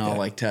that. And I'll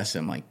like test it.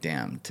 I'm like,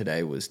 damn,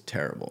 today was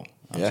terrible.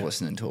 I was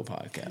listening to a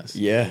podcast.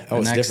 Yeah.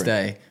 The next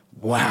day,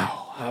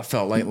 wow. I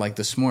felt like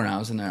this morning I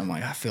was in there. I'm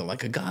like, I feel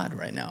like a god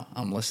right now.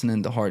 I'm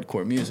listening to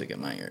hardcore music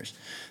in my ears.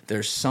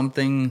 There's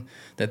something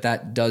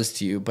that does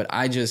to you, but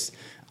I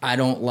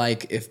don't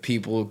like if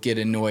people get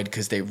annoyed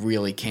because they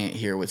really can't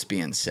hear what's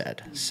being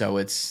said. So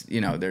it's,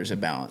 there's a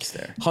balance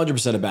there.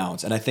 100% a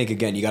balance. And I think,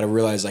 again, you got to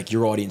realize like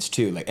your audience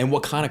too, like, and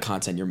what kind of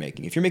content you're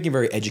making. If you're making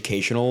very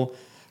educational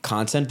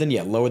content, then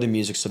lower the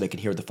music so they can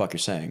hear what the fuck you're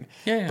saying.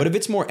 Yeah. But if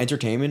it's more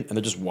entertainment and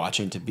they're just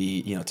watching to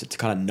be, to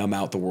kind of numb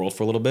out the world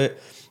for a little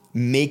bit,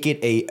 make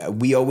it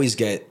we always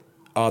get,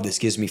 oh, this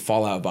gives me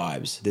Fallout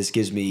vibes. This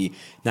gives me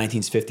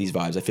 1950s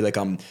vibes. I feel like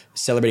I'm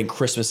celebrating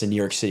Christmas in New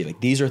York City. Like,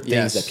 these are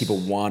things that people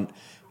want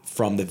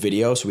from the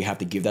video, so we have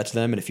to give that to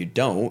them. And if you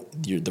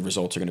don't, the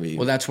results are going to be...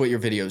 Well, that's what your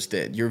videos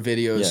did. Your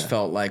videos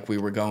felt like we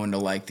were going to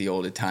like the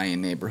old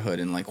Italian neighborhood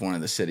in like one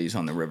of the cities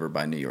on the river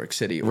by New York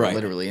City, or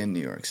literally in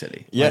New York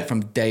City. Yeah. Like,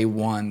 from day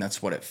one,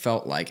 that's what it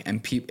felt like.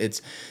 And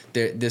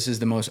this is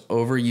the most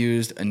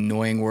overused,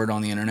 annoying word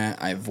on the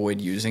internet. I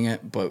avoid using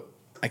it, but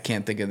I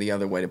can't think of the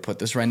other way to put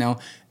this right now.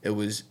 It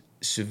was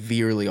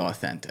severely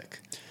authentic,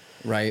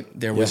 right?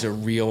 There was a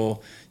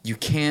real... You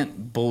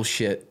can't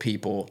bullshit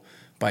people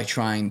by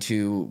trying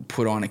to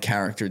put on a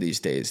character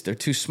these days. They're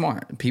too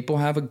smart. People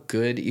have a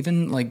good,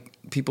 even like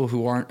people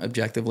who aren't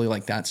objectively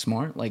like that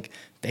smart, like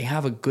they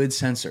have a good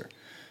sensor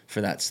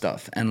for that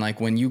stuff. And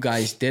like when you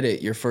guys did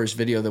it, your first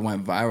video that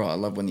went viral, I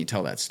love when you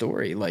tell that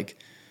story, like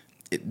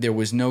there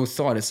was no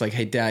thought. It's like,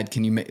 hey Dad,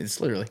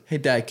 it's literally, hey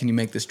Dad, can you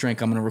make this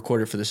drink? I'm going to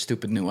record it for this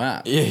stupid new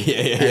app.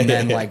 Yeah. And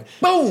then like,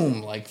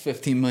 boom, like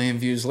 15 million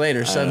views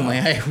later, suddenly,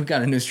 hey, we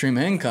got a new stream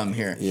of income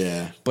here.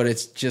 Yeah. But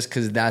it's just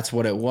because that's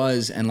what it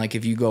was. And like,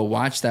 if you go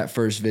watch that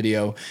first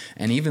video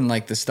and even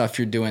like the stuff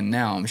you're doing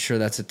now, I'm sure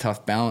that's a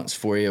tough balance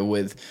for you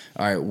with,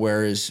 all right,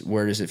 where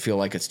does it feel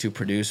like it's too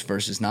produced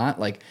versus not?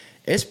 Like,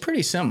 it's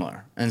pretty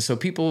similar. And so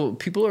people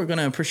are going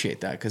to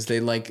appreciate that because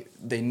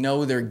they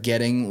know they're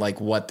getting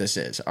like what this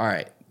is. All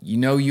right,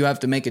 you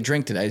have to make a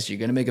drink today, so you're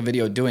going to make a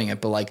video doing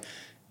it. But like,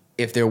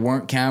 if there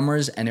weren't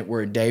cameras and it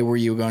were a day where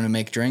you were going to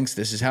make drinks,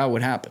 this is how it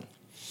would happen.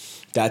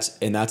 That's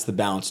the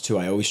balance too.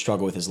 I always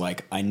struggle with is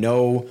like, I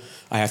know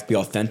I have to be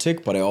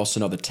authentic, but I also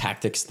know the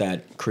tactics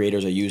that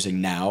creators are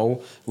using now,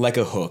 like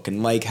a hook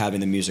and like having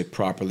the music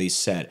properly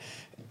set.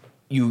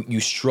 You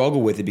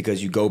struggle with it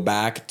because you go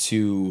back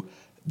to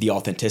the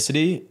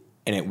authenticity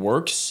and it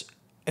works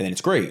and then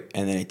it's great.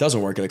 And then it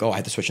doesn't work. You're like, oh, I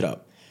had to switch it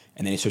up.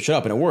 And then you switch it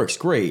up and it works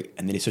great.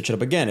 And then you switch it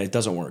up again and it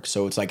doesn't work.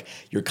 So it's like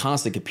you're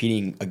constantly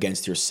competing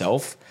against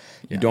yourself.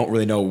 Yeah. You don't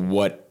really know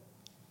what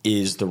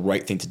is the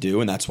right thing to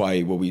do. And that's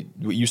why what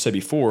you said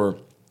before,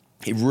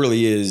 it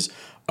really is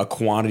a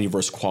quantity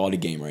versus quality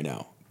game right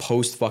now.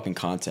 Post fucking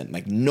content.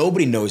 Like,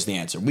 nobody knows the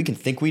answer. We can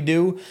think we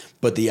do,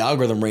 but the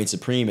algorithm reigns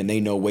supreme and they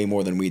know way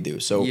more than we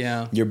do. So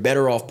you're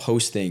better off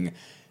posting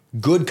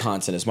good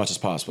content as much as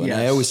possible. And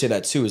I always say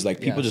that too, is like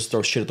people just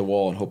throw shit at the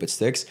wall and hope it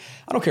sticks.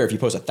 I don't care if you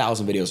post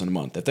 1,000 videos in a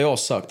month. If they all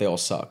suck, they all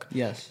suck.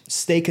 Yes.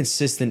 Stay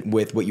consistent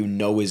with what you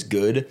know is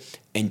good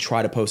and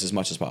try to post as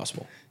much as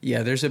possible.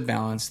 Yeah, there's a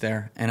balance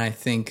there. And I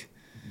think,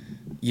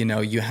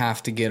 you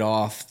have to get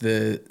off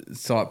the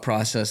thought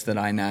process that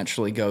I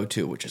naturally go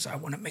to, which is I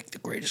want to make the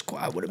greatest,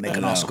 I want to make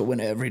an Oscar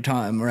winner every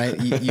time, right?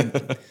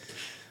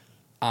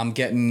 I'm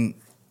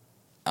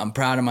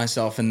proud of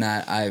myself in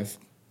that I've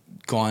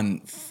gone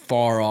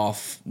far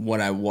off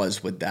what I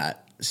was with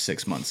that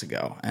 6 months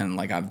ago. And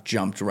like, I've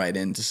jumped right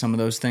into some of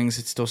those things.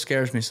 It still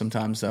scares me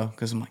sometimes though,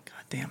 because I'm like,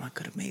 God damn, I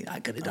could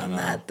have done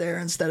that there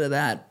instead of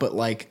that. But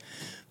like,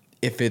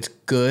 if it's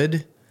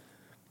good,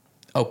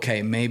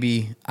 okay,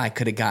 maybe I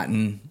could have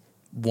gotten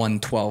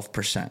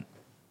 112%.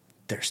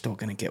 They're still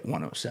going to get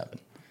 107.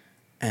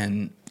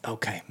 And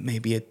okay,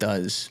 maybe it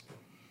does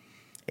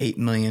 8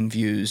 million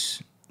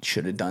views,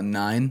 should have done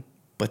 9,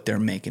 but they're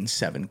making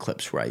 7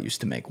 clips where I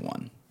used to make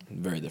 1.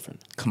 Very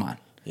different. Come on.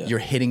 Yeah. You're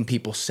hitting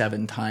people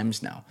 7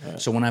 times now.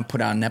 Right. So when I put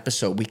out an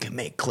episode, we can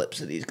make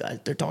clips of these guys.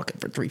 They're talking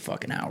for 3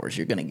 fucking hours.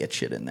 You're going to get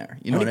shit in there.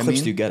 You know what I mean? How many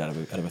clips do you get out of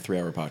a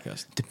 3-hour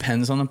podcast?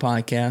 Depends on the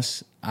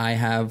podcast. I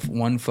have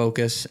one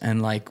focus,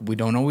 and like, we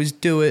don't always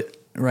do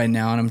it right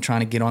now, and I'm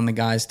trying to get on the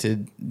guys to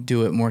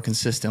do it more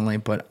consistently,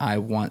 but I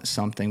want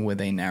something with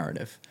a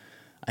narrative.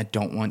 I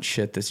don't want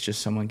shit that's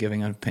just someone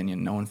giving an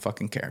opinion. No one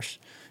fucking cares.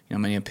 You know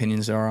how many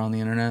opinions there are on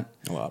the internet?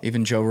 A lot.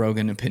 Even Joe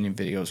Rogan opinion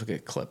videos will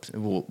get clipped.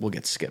 We'll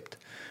get skipped.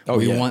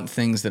 We want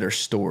things that are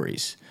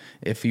stories.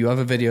 If you have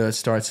a video that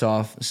starts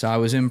off, so I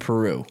was in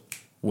Peru,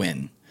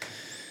 win.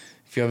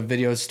 If you have a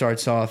video that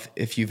starts off,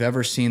 if you've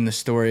ever seen the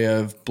story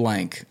of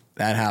blank,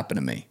 that happened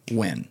to me,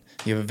 win.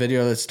 You have a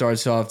video that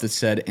starts off that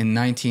said in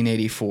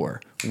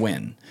 1984,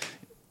 win.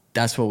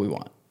 That's what we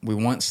want. We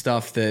want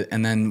stuff that,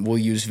 and then we'll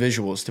use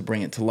visuals to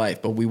bring it to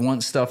life, but we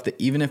want stuff that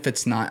even if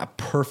it's not a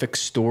perfect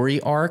story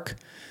arc,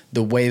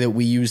 the way that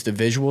we use the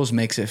visuals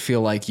makes it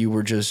feel like you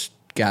were just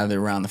gathered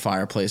around the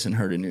fireplace and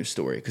heard a news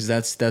story, because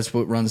that's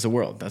what runs the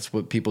world. That's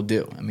what people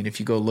do. I mean, if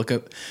you go look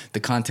at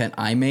the content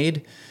I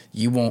made,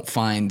 you won't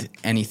find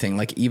anything.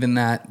 Like even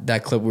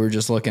that clip we were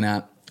just looking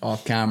at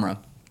off camera,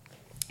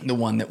 the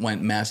one that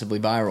went massively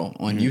viral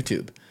on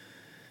YouTube,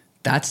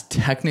 That's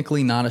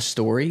technically not a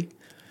story,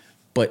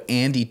 but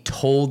Andy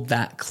told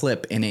that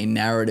clip in a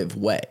narrative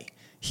way.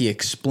 He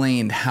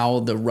explained how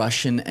the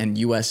Russian and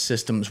U.S.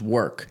 systems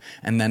work,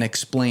 and then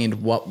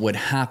explained what would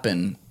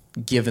happen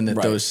given that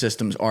those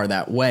systems are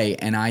that way.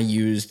 And I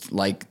used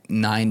like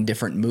 9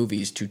 different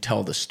movies to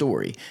tell the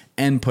story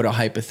and put a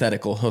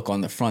hypothetical hook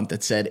on the front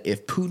that said,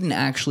 if Putin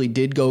actually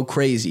did go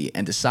crazy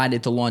and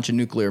decided to launch a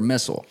nuclear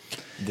missile,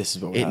 this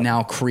is what it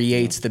now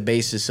creates the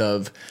basis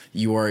of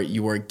you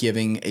are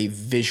giving a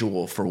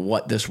visual for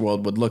what this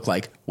world would look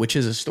like, which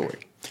is a story.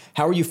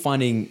 How are you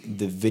finding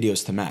the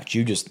videos to match?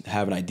 You just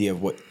have an idea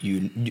of what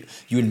you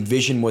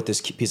envision what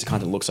this piece of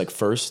content looks like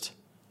first?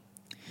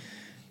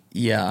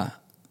 Yeah.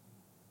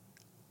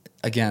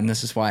 Again,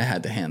 this is why I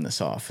had to hand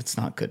this off. It's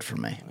not good for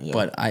me. Yeah.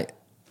 But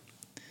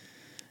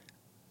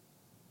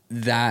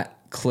that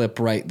clip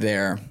right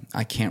there,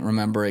 I can't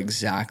remember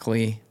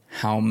exactly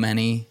how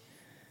many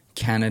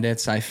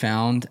candidates I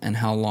found and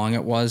how long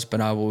it was, but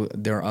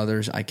there are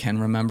others I can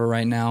remember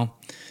right now.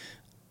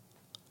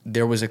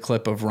 There was a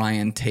clip of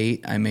Ryan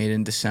Tate I made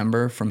in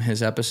December from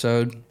his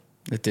episode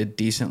that did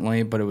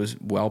decently, but it was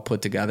well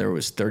put together. It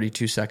was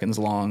 32 seconds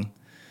long.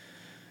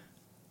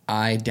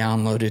 I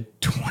downloaded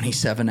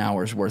 27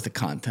 hours worth of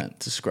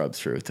content to scrub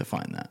through to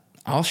find that.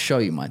 I'll show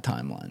you my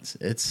timelines.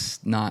 It's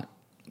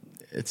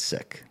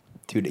sick.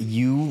 Dude,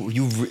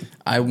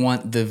 I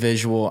want the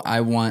visual.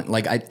 I want,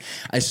 like,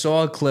 I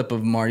saw a clip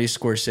of Marty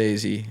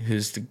Scorsese,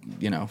 who's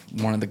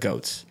one of the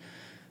GOATs,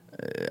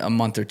 a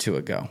month or two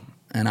ago.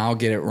 And I'll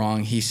get it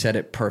wrong. He said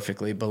it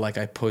perfectly, but like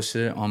I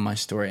posted it on my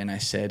story and I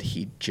said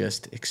he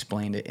just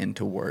explained it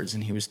into words,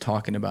 and he was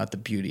talking about the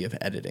beauty of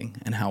editing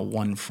and how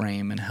one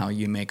frame and how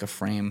you make a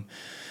frame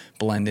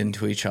blend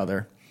into each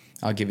other.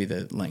 I'll give you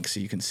the link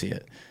so you can see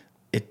it.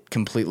 It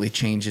completely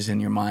changes in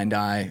your mind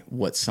eye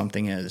what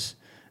something is,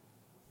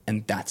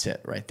 and that's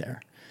it right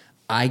there.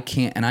 I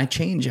can't, and I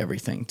change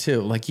everything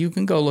too. Like, you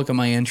can go look at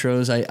my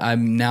intros.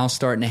 I'm now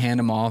starting to hand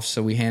them off.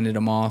 So we handed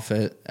them off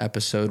at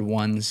episode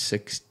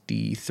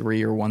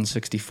 163 or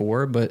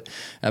 164, but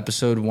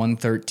episode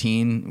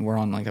 113, we're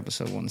on like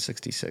episode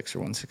 166 or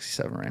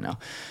 167 right now.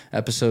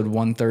 Episode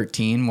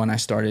 113, when I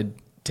started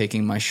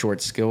taking my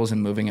short skills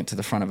and moving it to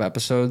the front of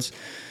episodes,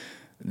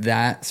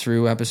 that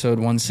through episode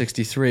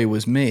 163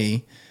 was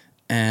me.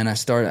 And I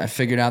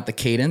figured out the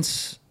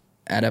cadence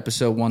at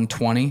episode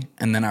 120,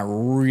 and then I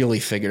really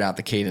figured out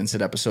the cadence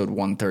at episode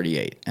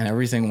 138. And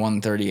everything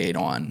 138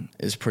 on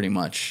is pretty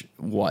much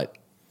what,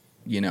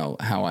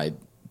 how I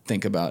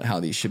think about how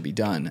these should be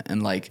done.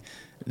 And like,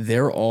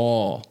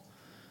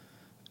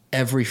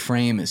 every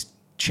frame is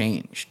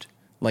changed.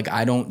 Like,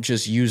 I don't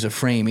just use a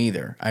frame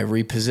either. I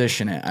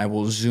reposition it. I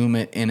will zoom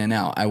it in and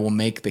out. I will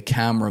make the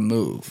camera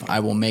move. I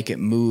will make it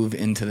move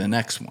into the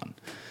next one.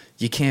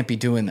 You can't be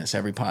doing this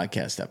every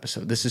podcast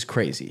episode. This is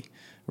crazy.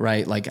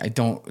 Right? Like,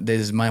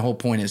 my whole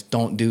point is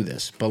don't do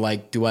this. But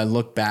like, do I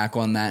look back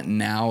on that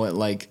now at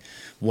like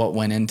what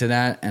went into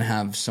that and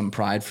have some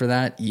pride for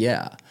that?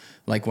 Yeah.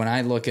 Like, when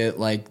I look at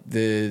like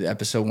the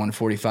episode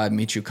 145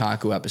 Michio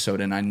Kaku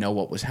episode, and I know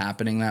what was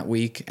happening that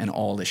week and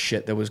all the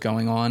shit that was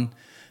going on,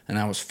 and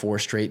that was 4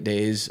 straight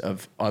days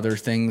of other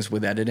things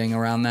with editing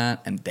around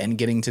that, and then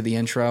getting to the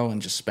intro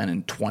and just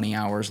spending 20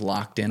 hours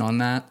locked in on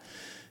that.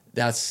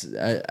 That's,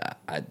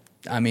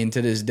 I mean,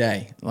 to this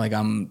day, like,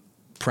 I'm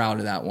proud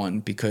of that one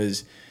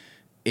because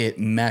it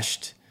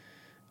meshed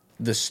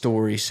the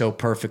story so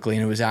perfectly,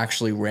 and it was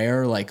actually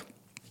rare. Like,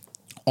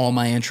 all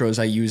my intros,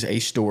 I use a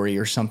story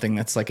or something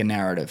that's like a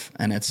narrative,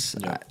 and it's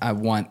I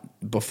want,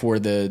 before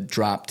the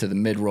drop to the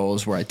mid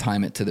rolls where I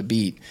time it to the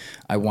beat,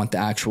 I want the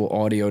actual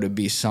audio to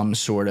be some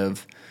sort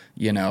of,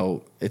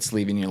 it's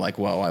leaving you like,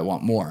 whoa, I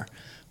want more.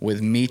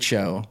 With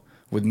Michio,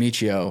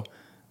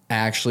 I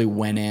actually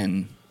went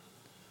in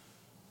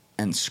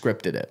and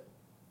scripted it.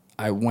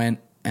 I went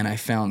and I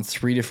found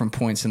 3 different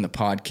points in the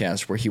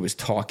podcast where he was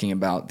talking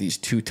about these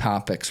 2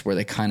 topics where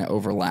they kind of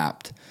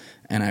overlapped.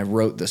 And I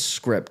wrote the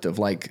script of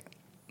like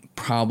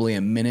probably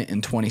a minute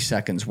and 20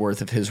 seconds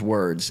worth of his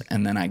words.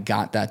 And then I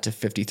got that to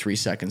 53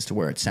 seconds to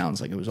where it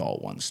sounds like it was all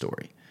one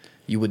story.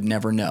 You would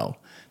never know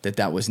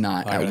that was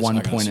not at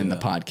one point in the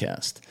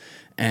podcast.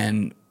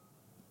 And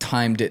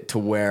timed it to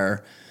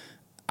where,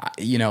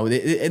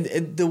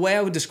 the way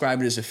I would describe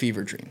it is a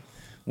fever dream.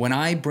 When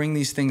I bring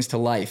these things to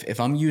life, if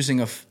I'm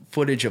using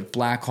footage of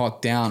Black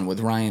Hawk Down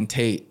with Ryan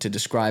Tate to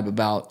describe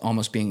about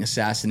almost being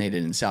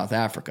assassinated in South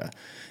Africa,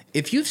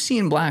 if you've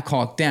seen Black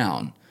Hawk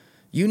Down,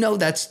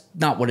 that's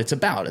not what it's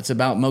about. It's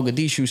about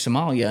Mogadishu,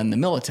 Somalia, and the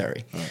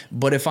military. Right.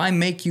 But if I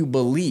make you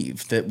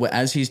believe that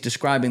as he's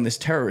describing this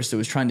terrorist that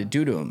was trying to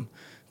do to him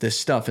this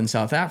stuff in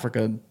South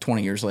Africa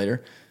 20 years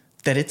later,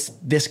 that it's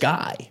this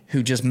guy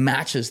who just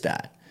matches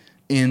that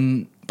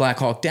in Black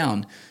Hawk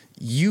Down,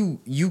 you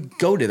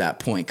go to that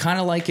point. Kind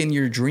of like in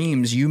your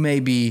dreams, you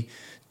may be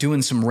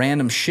doing some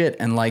random shit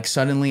and like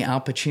suddenly Al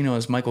Pacino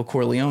as Michael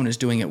Corleone is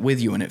doing it with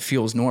you and it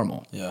feels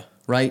normal. Yeah.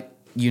 Right?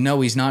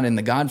 he's not in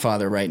The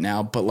Godfather right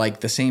now, but like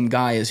the same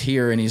guy is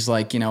here and he's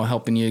like,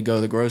 helping you go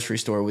to the grocery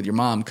store with your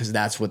mom because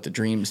that's what the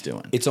dream's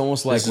doing. It's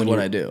almost like what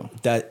I do.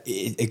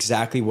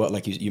 Exactly what,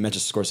 like you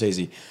mentioned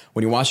Scorsese.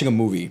 When you're watching a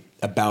movie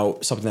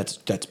about something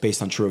that's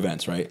based on true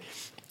events, right?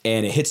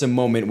 And it hits a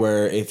moment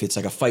where if it's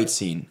like a fight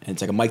scene and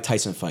it's like a Mike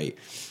Tyson fight,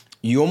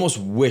 you almost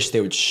wish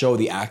they would show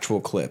the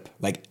actual clip.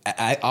 Like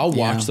I'll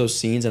watch those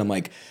scenes and I'm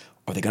like,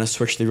 are they going to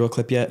switch to the real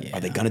clip yet? Yeah. Are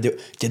they going to do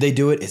it? Did they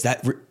do it? Is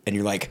that and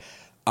you're like,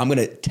 I'm going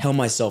to tell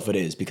myself it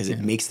is because it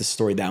makes the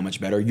story that much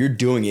better. You're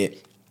doing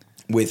it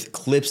with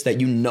clips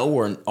that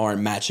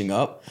aren't matching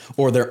up,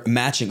 or they're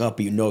matching up,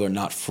 but they're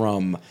not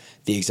from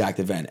the exact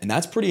event. And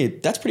that's pretty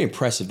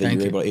impressive that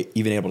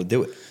you're able to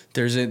do it.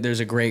 There's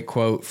a great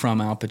quote from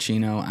Al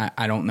Pacino.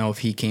 I don't know if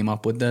he came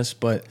up with this,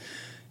 but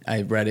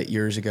I read it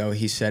years ago.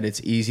 He said,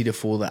 "It's easy to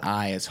fool the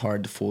eye, it's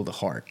hard to fool the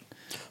heart."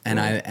 And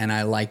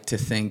I like to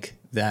think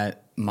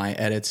that my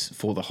edits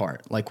fool the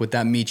heart. Like with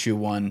that Meet You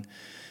one,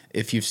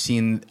 if you've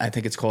seen, I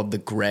think it's called The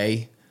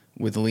Gray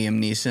with Liam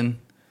Neeson.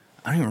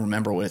 I don't even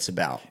remember what it's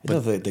about.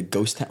 But the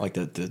ghost town, like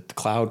the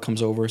cloud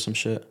comes over or some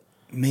shit.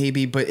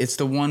 Maybe, but it's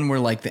the one where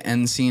like the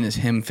end scene is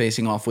him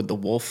facing off with the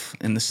wolf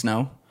in the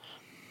snow.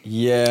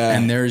 Yeah.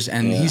 And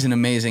he's an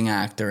amazing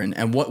actor.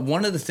 And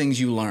one of the things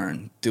you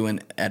learn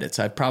doing edits,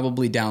 I've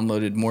probably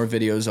downloaded more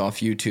videos off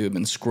YouTube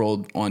and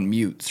scrolled on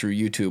mute through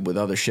YouTube with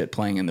other shit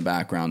playing in the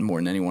background more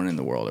than anyone in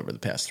the world over the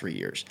past 3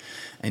 years.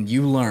 And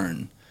you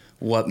learn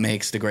what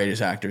makes the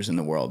greatest actors in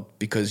the world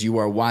because you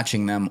are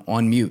watching them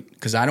on mute.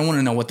 Because I don't want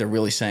to know what they're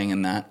really saying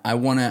in that. I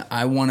want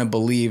to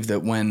believe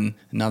that when,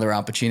 another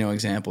Al Pacino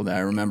example that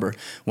I remember,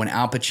 when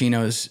Al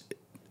Pacino's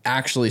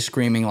actually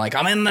screaming like,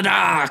 "I'm in the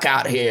dark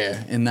out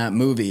here" in that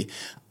movie,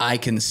 I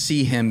can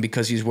see him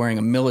because he's wearing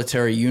a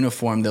military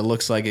uniform that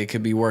looks like it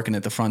could be working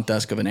at the front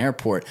desk of an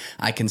airport.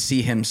 I can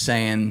see him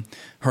saying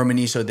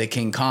Hermaniso de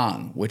King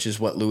Kong, which is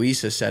what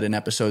Luisa said in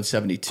episode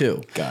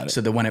 72. Got it. So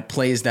that when it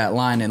plays that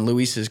line and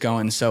Luisa's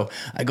going, so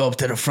I go up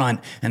to the front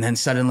and then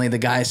suddenly the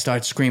guy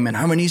starts screaming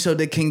Hermaniso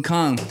de King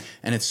Kong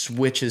and it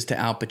switches to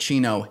Al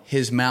Pacino.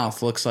 His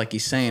mouth looks like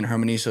he's saying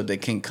Hermaniso de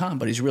King Kong,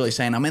 but he's really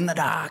saying, "I'm in the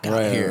dark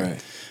out here."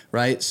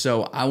 Right?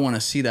 So I want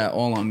to see that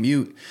all on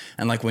mute.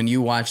 And like when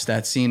you watch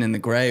that scene in The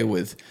Gray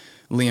with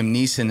Liam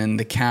Neeson and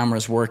the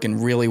camera's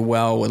working really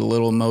well with a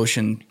little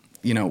motion,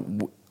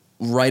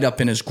 right up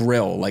in his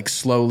grill, like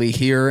slowly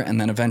here and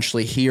then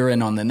eventually here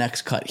and on the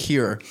next cut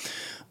here,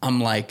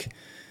 I'm like,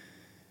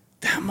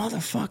 that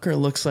motherfucker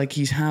looks like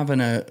he's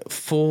having a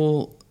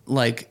full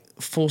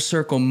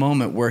circle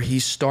moment where he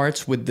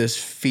starts with this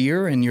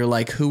fear and you're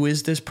like, who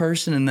is this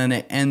person? And then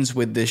it ends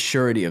with this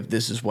surety of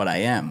this is what I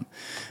am.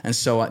 And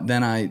so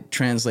then I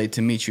translate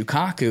to Michio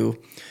Kaku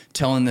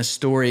telling this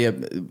story.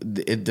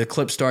 The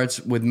clip starts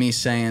with me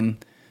saying,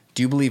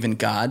 "Do you believe in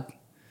God?"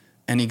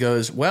 And he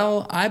goes,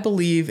 "Well, I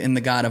believe in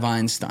the God of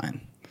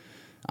Einstein.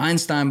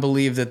 Einstein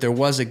believed that there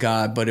was a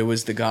God, but it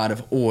was the God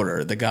of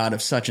order, the God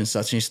of such and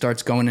such." And he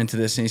starts going into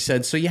this and he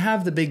said, so you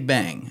have the Big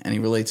Bang. And he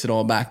relates it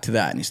all back to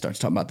that. And he starts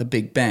talking about the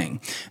Big Bang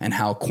and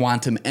how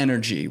quantum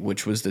energy,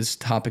 which was this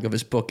topic of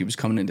his book he was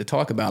coming in to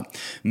talk about,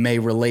 may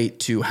relate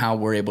to how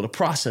we're able to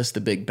process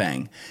the Big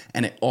Bang.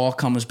 And it all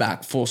comes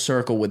back full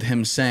circle with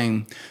him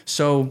saying,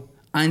 so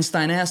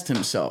Einstein asked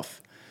himself,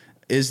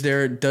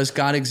 does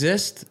God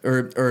exist?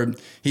 Or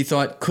he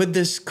thought, could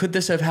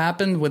this have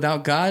happened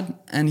without God?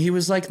 And he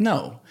was like,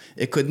 no,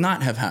 it could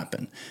not have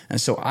happened.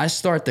 And so I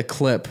start the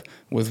clip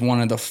with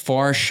one of the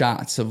far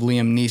shots of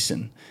Liam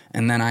Neeson.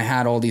 And then I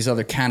had all these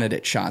other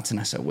candidate shots. And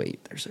I said,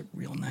 wait, there's a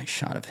real nice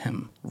shot of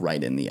him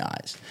right in the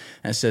eyes.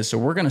 And I said, so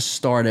we're going to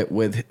start it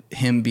with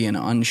him being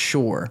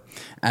unsure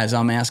as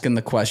I'm asking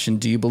the question,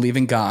 do you believe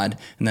in God?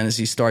 And then as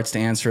he starts to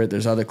answer it,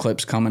 there's other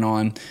clips coming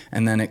on.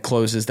 And then it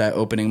closes that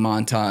opening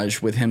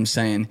montage with him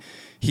saying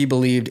he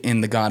believed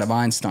in the God of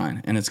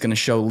Einstein. And it's going to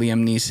show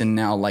Liam Neeson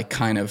now like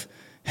kind of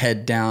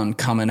head down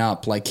coming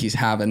up like he's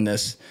having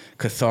this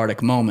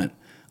cathartic moment.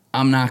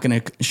 I'm not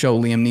going to show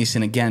Liam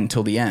Neeson again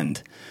till the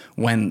end.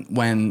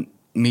 When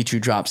Michu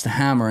drops the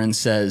hammer and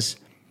says,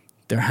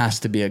 there has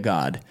to be a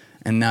God.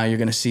 And now you're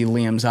going to see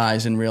Liam's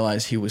eyes and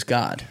realize he was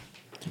God.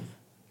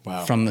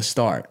 Wow. From the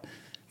start.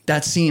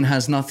 That scene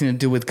has nothing to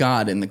do with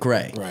God in The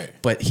Gray. Right.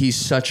 But he's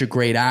such a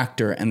great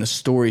actor and the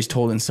story's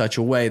told in such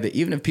a way that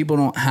even if people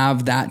don't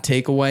have that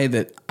takeaway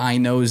that I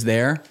know is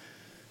there,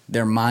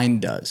 their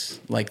mind does.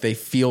 Like they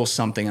feel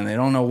something and they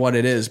don't know what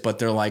it is, but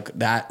they're like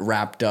that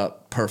wrapped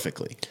up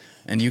perfectly.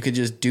 And you could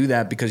just do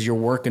that because you're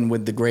working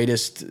with the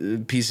greatest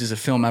pieces of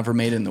film ever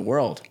made in the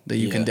world that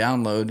you can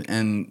download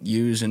and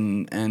use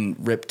and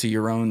rip to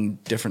your own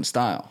different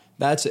style.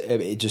 That's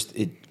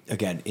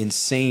again,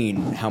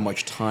 insane how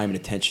much time and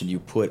attention you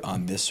put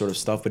on this sort of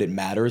stuff, but it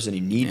matters and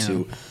you need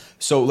to.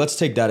 So let's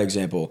take that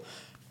example.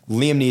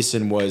 Liam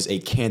Neeson was a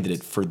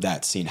candidate for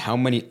that scene. How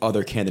many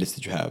other candidates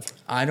did you have?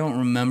 I don't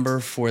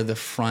remember for the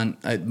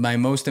front. My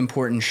most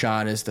important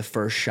shot is the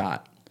first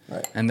shot.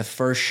 Right. And the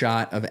first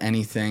shot of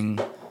anything...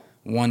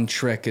 One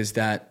trick is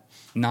that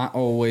not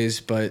always,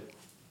 but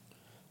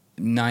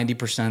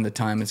 90% of the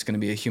time it's going to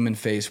be a human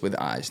face with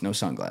eyes, no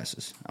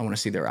sunglasses. I want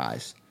to see their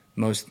eyes.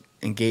 Most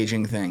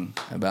engaging thing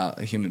about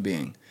a human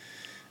being.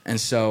 And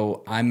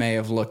so I may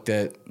have looked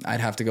at, I'd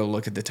have to go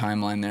look at the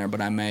timeline there,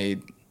 but I may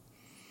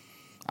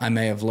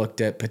have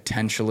looked at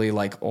potentially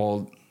like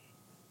all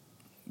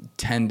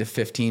 10 to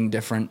 15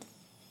 different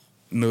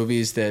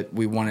movies that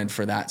we wanted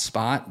for that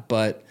spot.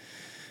 But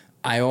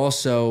I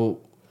also,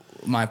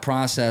 my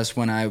process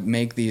when I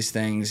make these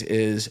things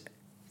is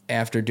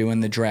after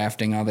doing the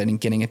drafting of it and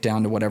getting it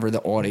down to whatever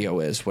the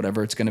audio is,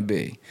 whatever it's going to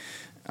be,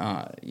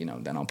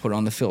 then I'll put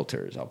on the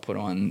filters, I'll put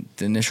on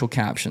the initial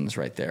captions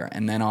right there,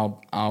 and then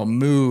I'll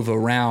move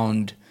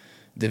around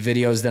the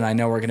videos that I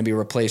know are going to be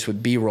replaced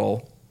with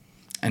B-roll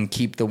and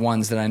keep the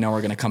ones that I know are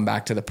going to come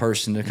back to the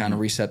person to kind of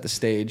reset the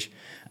stage,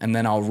 and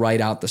then I'll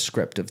write out the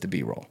script of the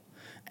B-roll.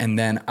 And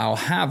then I'll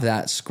have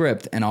that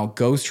script and I'll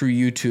go through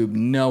YouTube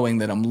knowing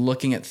that I'm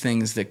looking at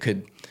things that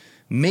could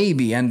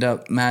maybe end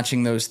up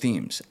matching those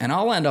themes. And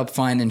I'll end up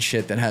finding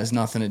shit that has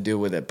nothing to do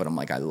with it, but I'm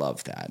like, I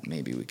love that.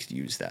 Maybe we could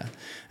use that.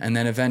 And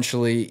then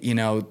eventually, you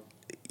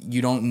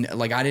don't,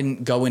 like, I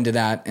didn't go into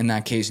that in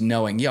that case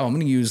knowing, I'm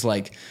going to use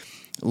like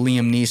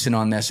Liam Neeson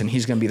on this and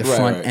he's going to be the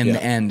front and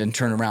the end and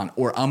turn around.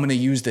 Or I'm going to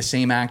use the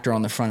same actor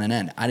on the front and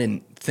end. I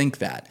didn't think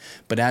that.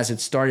 But as it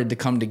started to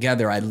come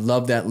together, I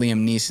love that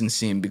Liam Neeson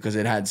scene because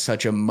it had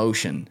such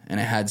emotion and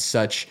it had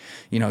such,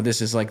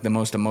 this is like the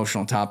most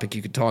emotional topic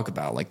you could talk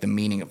about, like the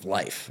meaning of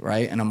life,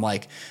 right? And I'm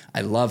like,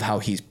 I love how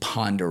he's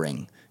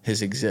pondering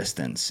his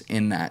existence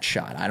in that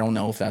shot. I don't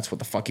know if that's what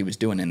the fuck he was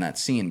doing in that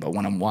scene, but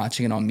when I'm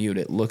watching it on mute,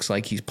 it looks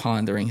like he's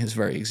pondering his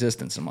very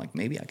existence. I'm like,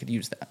 maybe I could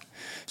use that.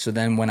 So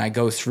then when I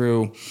go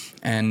through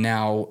and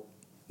now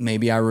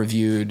maybe I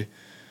reviewed,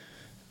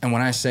 and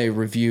when I say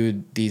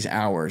reviewed these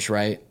hours,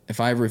 right?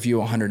 If I review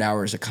 100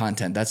 hours of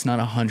content, that's not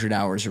 100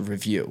 hours of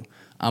review.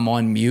 I'm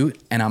on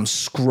mute and I'm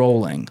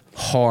scrolling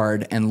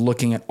hard and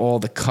looking at all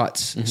the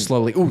cuts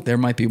slowly. Ooh, there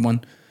might be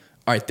one.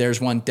 All right,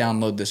 there's one.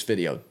 Download this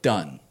video.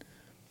 Done.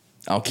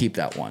 I'll keep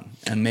that one.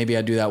 And maybe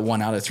I do that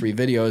 1 out of 3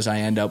 videos.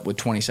 I end up with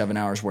 27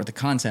 hours worth of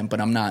content, but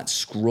I'm not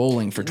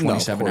scrolling for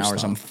 27 hours.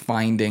 Not. I'm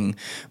finding,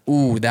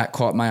 that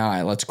caught my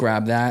eye. Let's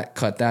grab that,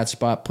 cut that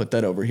spot, put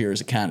that over here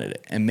as a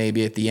candidate. And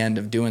maybe at the end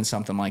of doing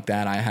something like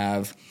that, I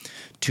have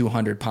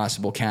 200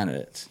 possible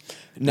candidates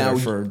now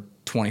for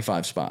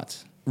 25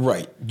 spots.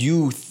 Right.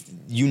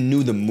 You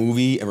knew the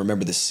movie and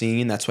remember the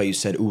scene. That's why you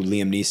said,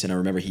 Liam Neeson. I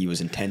remember he was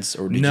intense.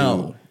 Or did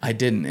No, I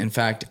didn't. In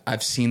fact,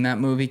 I've seen that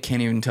movie.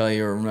 Can't even tell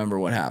you or remember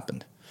what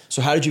happened.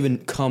 So how did you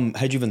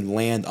even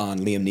land on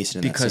Liam Neeson in that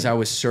scene? Because I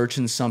was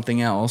searching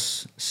something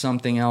else,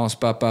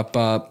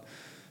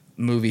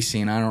 movie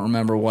scene. I don't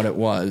remember what it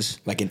was.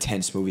 Like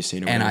intense movie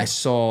scene. And I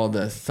saw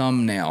the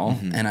thumbnail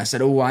and I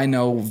said, I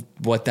know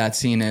what that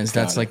scene is.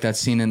 That's like that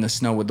scene in the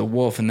snow with the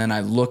wolf. And then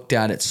I looked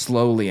at it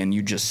slowly and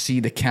you just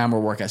see the camera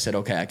work. I said,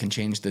 okay, I can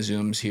change the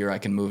zooms here. I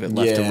can move it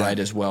left to right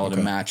as well to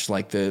match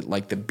like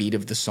the beat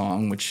of the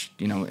song, which,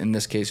 in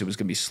this case, it was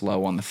going to be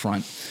slow on the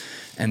front.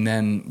 And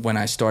then when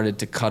I started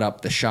to cut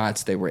up the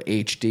shots, they were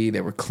HD, they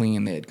were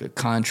clean, they had good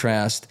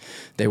contrast,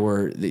 they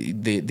were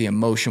the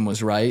emotion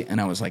was right, and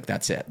I was like,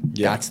 that's it.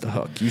 Yeah. That's the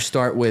hook. You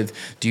start with,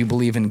 do you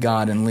believe in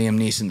God? And Liam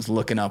Neeson's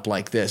looking up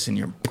like this, and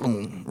you're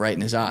boom, right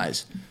in his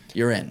eyes.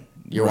 You're in.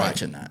 You're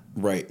watching that.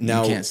 Right.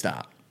 Now, you can't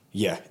stop.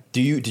 Yeah.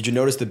 Did you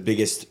notice the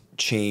biggest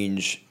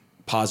change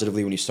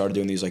positively when you started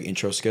doing these like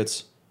intro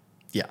skits?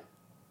 Yeah.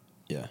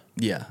 Yeah.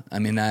 Yeah. I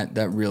mean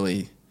that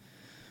really,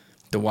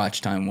 the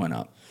watch time went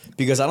up.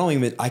 Because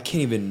I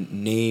can't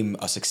even name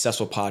a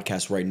successful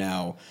podcast right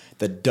now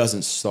that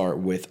doesn't start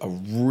with a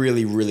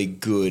really, really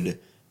good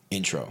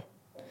intro.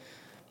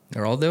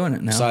 They're all doing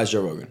it now. Besides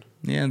Joe Rogan.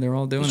 Yeah, they're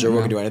all doing it. Does Joe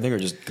Rogan do anything or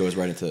just goes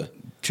right into...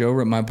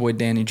 My boy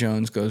Danny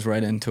Jones goes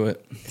right into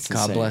it.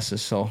 God bless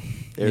his soul.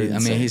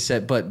 He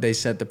said, but they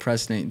set the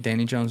precedent.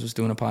 Danny Jones was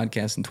doing a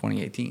podcast in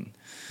 2018.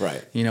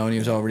 Right. And he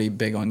was already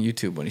big on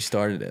YouTube when he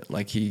started it.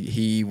 Like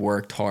he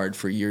worked hard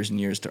for years and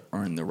years to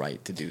earn the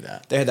right to do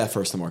that. They had that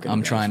first to market.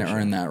 I'm trying to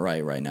earn that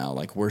right now.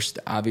 Like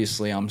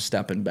obviously I'm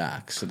stepping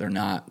back, so they're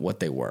not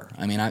what they were.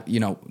 I mean,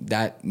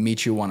 that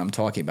Meet You one I'm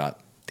talking about,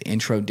 the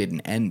intro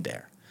didn't end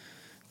there.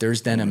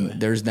 There's then a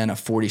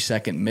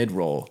 40-second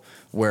mid-roll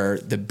where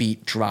the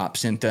beat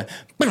drops into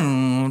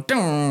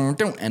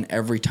and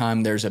every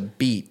time there's a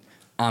beat,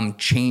 I'm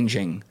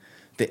changing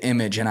the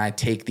image and I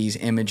take these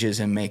images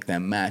and make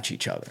them match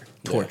each other.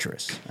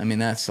 Torturous. Yeah. I mean,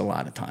 that's a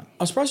lot of time.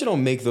 I'm surprised you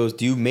don't make those.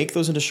 Do you make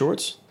those into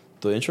shorts,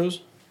 the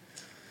intros?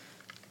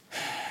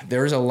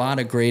 There's a lot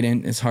of great,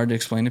 it's hard to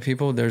explain to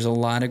people. There's a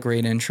lot of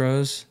great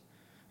intros.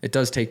 It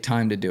does take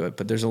time to do it,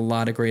 but there's a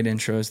lot of great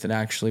intros that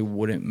actually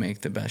wouldn't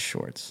make the best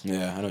shorts.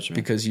 Yeah, I know what you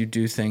mean. Because you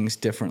do things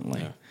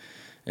differently. Yeah.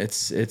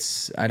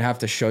 I'd have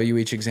to show you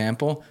each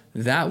example.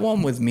 That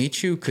one with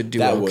Meet You could do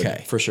that okay.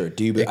 Would, for sure. I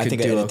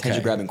think an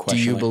attention-grabbing question.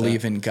 Do you like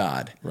believe in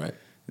God? Right.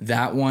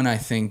 That one, I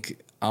think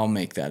I'll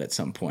make that at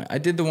some point. I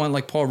did the one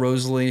like Paul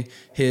Rosalie.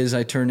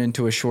 I turned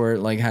into a short,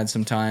 like had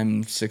some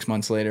time 6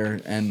 months later,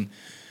 and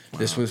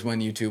this was when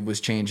YouTube was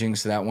changing,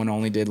 so that one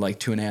only did like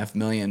 2.5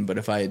 million. But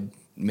if I had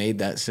made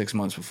that 6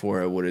 months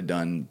before, I would have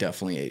done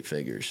definitely 8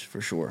 figures for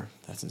sure.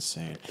 That's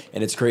insane.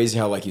 And it's crazy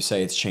how, like you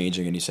say, it's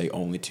changing and you say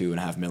only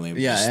 2.5 million.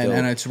 Yeah,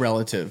 and it's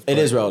relative. It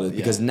is relative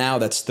because now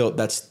that's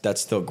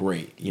still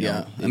great. You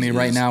know? I mean,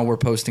 right now we're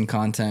posting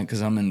content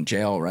because I'm in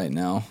jail right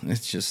now.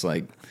 It's just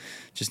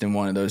in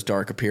one of those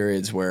darker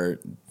periods where,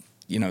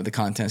 you know, the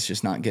content's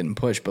just not getting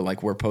pushed. But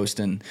like we're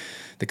posting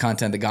the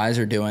content the guys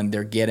are doing,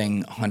 they're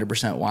getting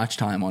 100% watch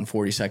time on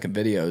 40-second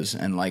videos,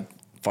 and like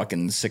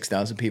fucking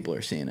 6,000 people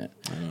are seeing it.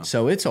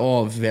 So it's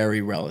all very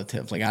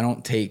relative. Like I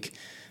don't take,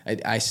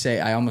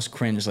 I almost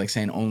cringe like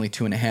saying only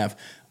 2.5.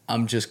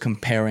 I'm just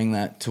comparing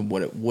that to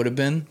what it would have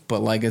been. But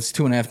like it's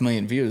 2.5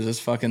 million views.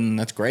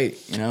 That's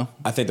great. You know.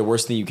 I think the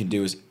worst thing you can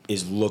do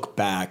is look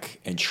back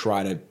and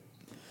try to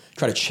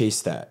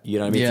chase that. You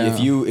know what I mean?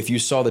 Yeah. If you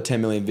saw the 10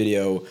 million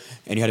video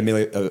and you had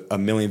a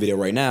million video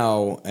right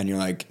now and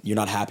you're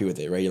not happy with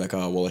it, right? You're like,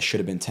 oh, well, it should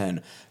have been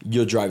 10.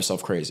 You'll drive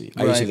yourself crazy.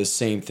 I used to do the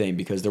same thing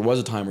because there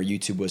was a time where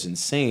YouTube was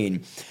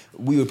insane.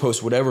 We would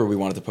post whatever we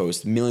wanted to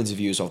post, millions of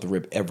views off the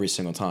rip every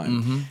single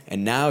time. Mm-hmm.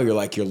 And now you're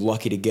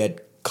lucky to get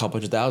a couple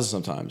 100,000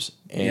 sometimes.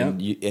 And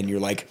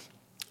you're like,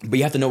 but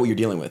you have to know what you're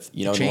dealing with.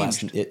 You know,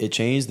 it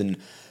changed, and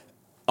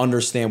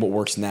understand what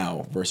works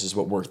now versus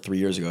what worked 3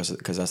 years ago,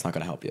 because that's not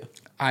going to help you.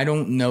 I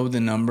don't know the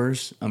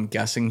numbers. I'm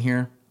guessing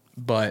here,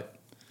 but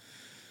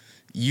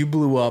you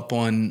blew up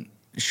on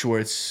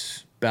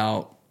Shorts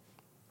that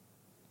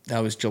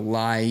was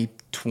July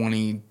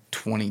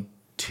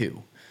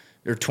 2022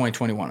 or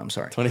 2021. I'm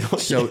sorry.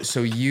 2021.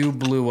 So you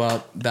blew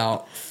up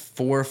about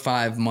 4 or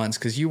 5 months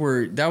because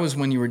that was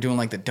when you were doing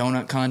like the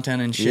donut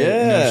content and shit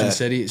in Ocean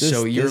City.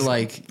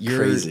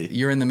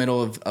 You're in the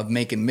middle of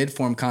making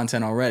mid-form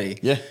content already.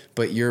 Yeah.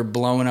 But you're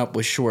blowing up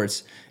with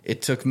Shorts.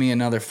 It took me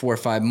another 4 or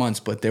 5 months,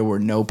 but there were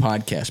no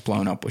podcasts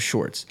blowing up with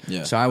Shorts.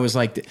 Yeah. So I was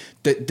like,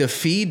 the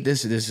feed,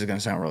 this is going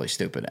to sound really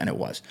stupid, and it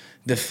was.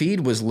 The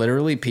feed was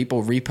literally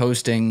people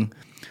reposting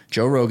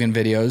Joe Rogan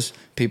videos,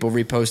 people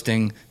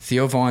reposting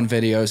Theo Vaughn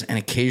videos, and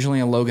occasionally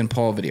a Logan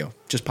Paul video,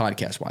 just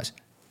podcast-wise,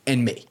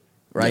 and me.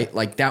 Right? Yeah.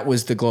 Like that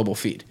was the global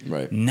feed.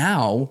 Right.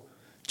 Now,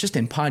 just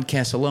in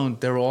podcasts alone,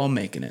 they're all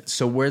making it.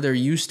 So where there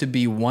used to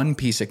be one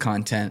piece of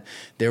content,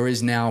 there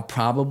is now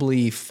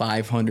probably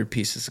 500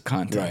 pieces of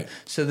content. Right.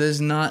 So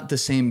there's not the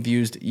same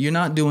views. You're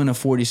not doing a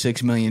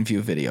 46 million view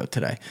video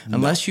today. No.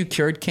 Unless you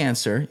cured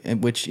cancer,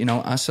 which, you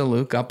know, I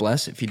salute, God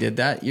bless. If you did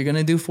that, you're going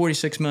to do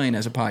 46 million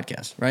as a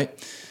podcast, right?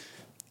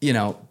 You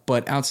know,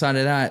 but outside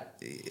of that,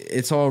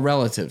 it's all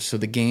relative. So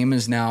the game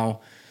is now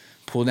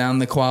pull down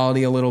the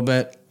quality a little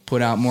bit,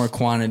 put out more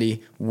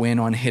quantity, win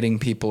on hitting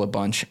people a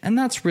bunch. And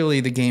that's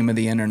really the game of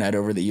the internet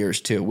over the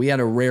years too. We had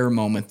a rare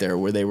moment there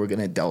where they were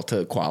going to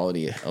delta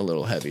quality a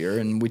little heavier,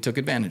 and we took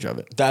advantage of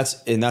it. That's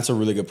a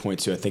really good point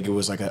too. I think it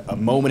was like a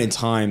moment in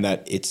time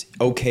that it's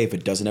okay if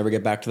it doesn't ever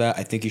get back to that.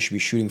 I think you should be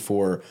shooting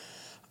for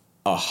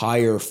a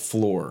higher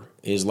floor.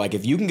 Is like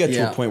if you can get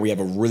to a point where you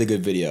have a really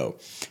good video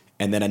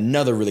and then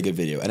another really good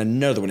video and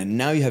another one, and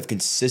now you have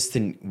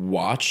consistent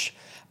watch.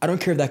 I don't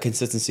care if that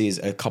consistency is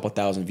a couple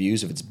thousand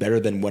views. If it's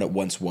better than what it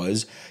once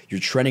was, you're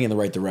trending in the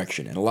right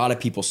direction. And a lot of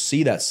people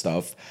see that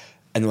stuff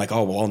and they're like,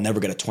 oh, well, I'll never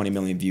get a 20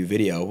 million view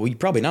video. Well, you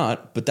probably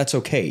not, but that's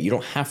okay. You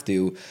don't have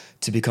to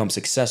become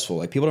successful.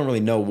 Like people don't really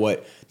know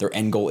what their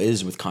end goal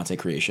is with content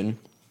creation.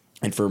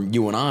 And for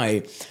you and I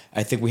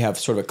think we have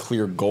sort of a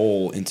clear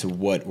goal into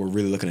what we're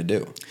really looking to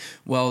do.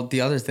 Well,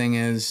 the other thing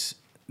is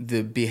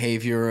the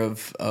behavior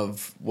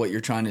of what you're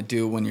trying to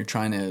do when you're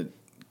trying to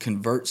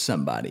convert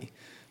somebody.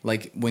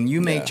 Like when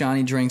you make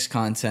Johnny Drinks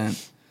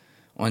content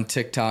on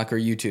TikTok or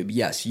YouTube,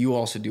 yes, you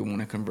also do want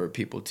to convert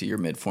people to your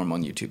mid-form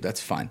on YouTube.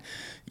 That's fine.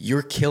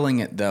 You're killing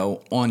it,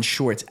 though, on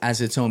Shorts as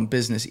its own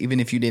business, even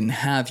if you didn't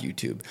have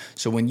YouTube.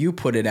 So when you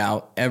put it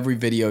out, every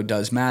video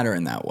does matter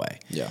in that way.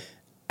 Yeah.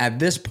 At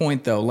this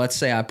point, though, let's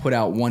say I put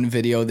out one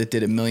video that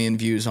did 1 million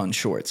views on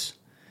Shorts.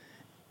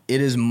 It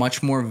is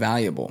much more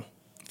valuable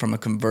from a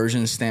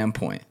conversion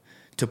standpoint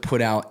to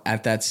put out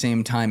at that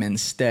same time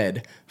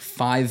instead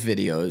 5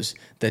 videos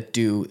that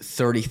do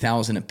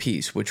 30,000 a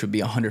piece, which would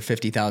be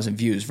 150,000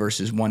 views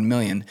versus 1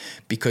 million,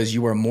 because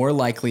you are more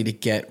likely to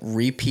get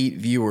repeat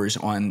viewers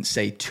on,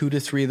 say, 2 to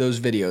 3 of those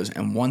videos.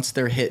 And once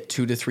they're hit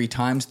 2 to 3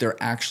 times, they're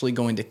actually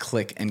going to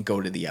click and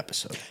go to the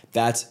episode.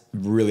 That's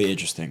really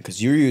interesting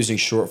because you're using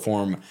short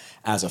form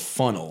as a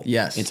funnel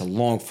into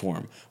long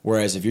form.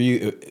 Whereas if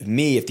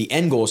the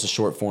end goal is a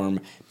short form,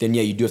 then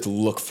you do have to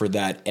look for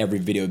that every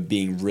video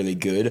being really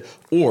good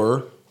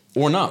or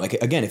not. Like,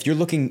 again, if you're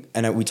looking,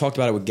 and we talked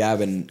about it with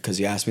Gavin because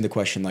he asked me the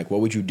question, like, what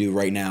would you do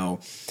right now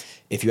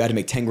if you had to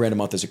make 10 grand a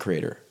month as a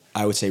creator?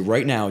 I would say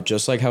right now,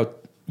 just like how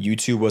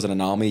YouTube was an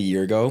anomaly a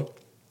year ago,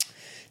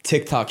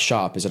 TikTok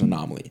Shop is an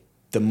anomaly.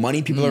 The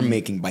money people are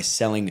making by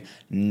selling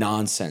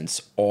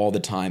nonsense all the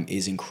time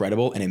is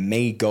incredible, and it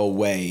may go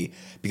away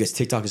because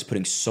TikTok is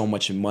putting so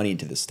much money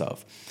into this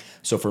stuff.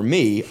 So for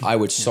me, I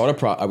would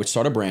start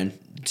a brand,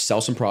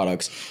 sell some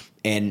products,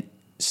 and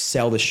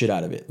sell the shit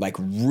out of it. Like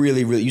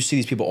really, really, you see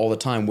these people all the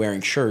time wearing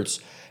shirts,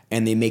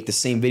 and they make the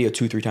same video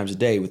 2-3 times a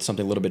day with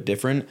something a little bit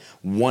different,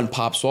 one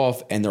pops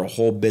off and their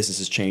whole business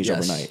has changed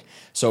overnight.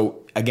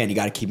 So again, you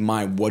got to keep in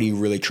mind, what are you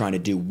really trying to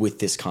do with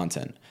this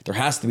content? There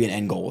has to be an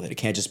end goal with it. It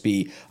can't just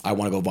be, I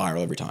want to go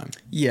viral every time.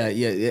 Yeah,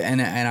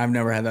 and I've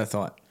never had that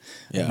thought.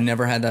 Yeah. I've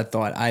never had that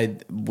thought.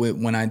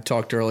 When I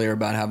talked earlier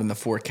about having the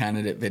 4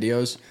 candidate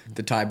videos,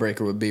 the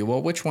tiebreaker would be,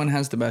 well, which one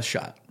has the best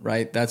shot,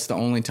 right? That's the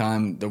only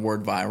time the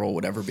word viral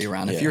would ever be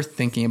around. If you're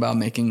thinking about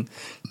making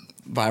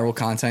viral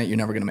content, you're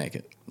never going to make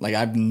it. Like,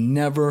 I've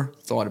never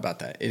thought about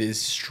that. It is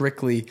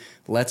strictly,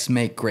 let's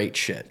make great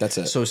shit. That's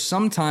it. So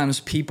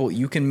sometimes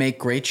you can make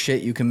great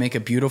shit, you can make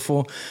it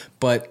beautiful,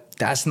 but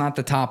that's not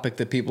the topic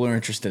that people are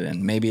interested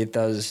in. Maybe it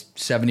does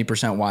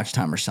 70% watch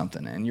time or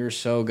something, and you're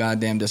so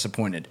goddamn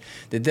disappointed.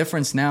 The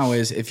difference now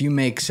is if you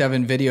make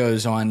 7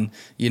 videos on,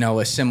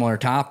 a similar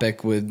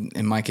topic with,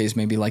 in my case,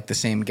 maybe like the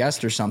same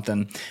guest or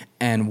something,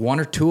 and 1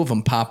 or 2 of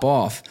them pop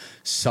off,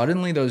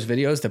 suddenly those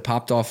videos that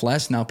popped off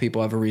less, now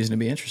people have a reason to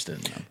be interested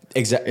in them.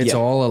 Exactly. It's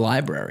all a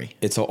library.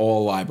 It's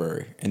all a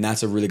library, and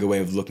that's a really good way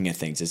of looking at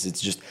things. It's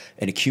just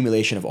an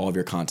accumulation of all of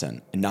your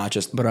content, and not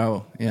just.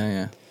 Bravo.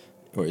 Yeah.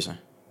 What are you saying?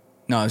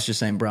 No, I was just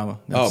saying bravo.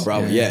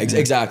 Bravo. Yeah,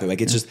 exactly.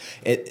 Like, it's just,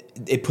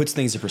 it puts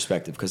things in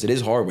perspective, because it is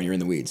hard when you're in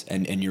the weeds,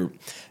 and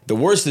the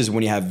worst is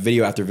when you have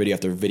video after video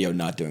after video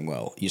not doing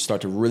well. You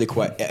start to really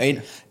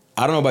I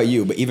don't know about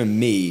you, but even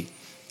me,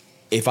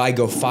 if I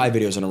go 5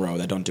 videos in a row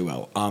that don't do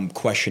well, I'm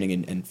questioning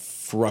and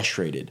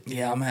frustrated.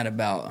 Yeah, I'm at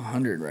about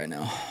 100 right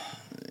now.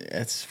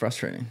 It's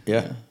frustrating.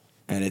 Yeah.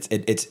 And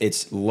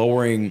it's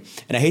lowering,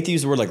 and I hate to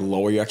use the word like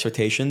lower your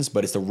expectations,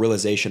 but it's the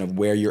realization of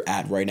where you're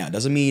at right now. It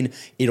doesn't mean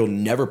it'll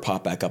never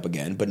pop back up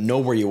again, but know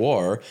where you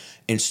are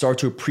and start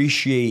to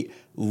appreciate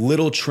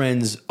little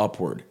trends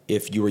upward.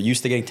 If you were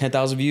used to getting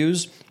 10,000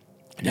 views,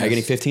 now you're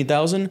getting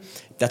 15,000,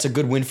 that's a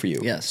good win for you.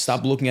 Yes.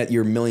 Stop looking at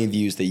your million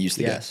views that you used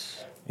to get.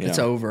 It's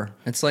over.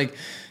 It's like,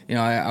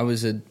 I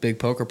was a big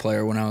poker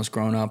player when I was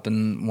growing up,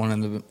 and one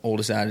of the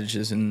oldest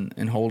adages in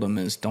Hold'em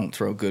is don't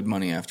throw good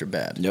money after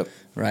bad. Yep.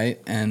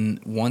 Right? And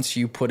once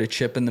you put a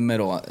chip in the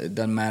middle, it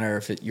doesn't matter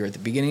if you're at the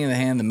beginning of the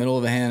hand, the middle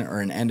of a hand,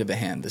 or an end of a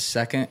hand. The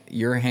second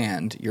your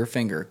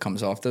finger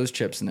comes off those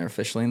chips and they're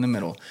officially in the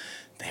middle,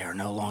 they are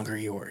no longer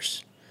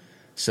yours.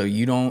 So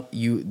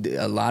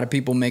a lot of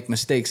people make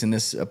mistakes, and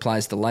this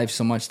applies to life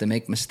so much. They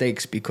make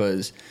mistakes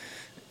because,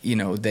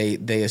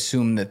 they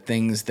assume that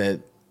things that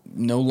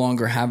no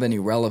longer have any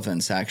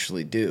relevance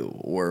actually do,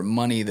 or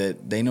money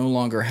that they no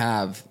longer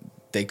have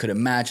they could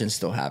imagine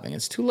still having.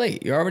 It's too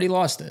late. You already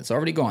lost it. It's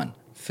already gone.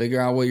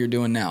 Figure out what you're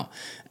doing now.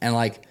 And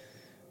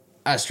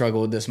I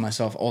struggle with this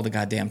myself all the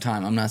goddamn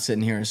time. I'm not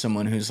sitting here as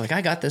someone who's like,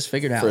 I got this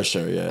figured out. For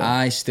sure,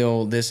 yeah.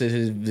 This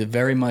is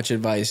very much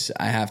advice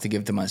I have to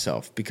give to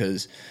myself,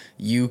 because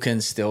you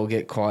can still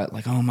get caught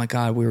like, oh my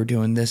God, we were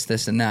doing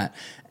this, and that.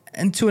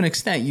 And to an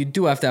extent, you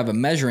do have to have a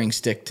measuring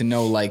stick to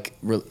know,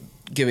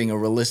 giving a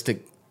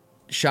realistic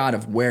shot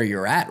of where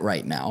you're at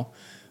right now.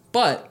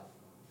 But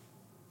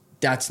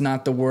that's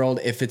not the world.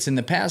 If it's in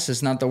the past,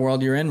 it's not the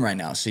world you're in right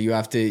now. So you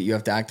have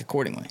to act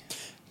accordingly.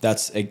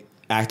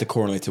 Act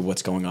accordingly to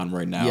what's going on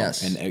right now.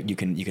 Yes. And you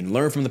can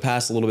learn from the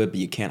past a little bit, but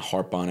you can't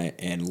harp on it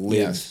and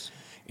live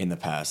in the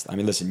past. I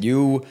mean, listen,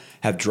 you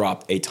have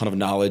dropped a ton of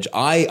knowledge.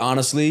 I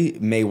honestly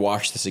may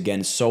watch this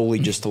again solely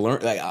just to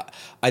learn.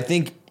 I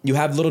think you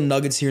have little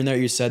nuggets here and there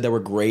you said that were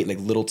great, like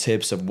little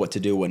tips of what to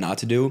do, what not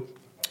to do.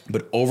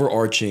 But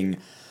overarching,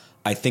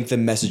 I think the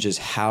message is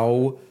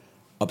how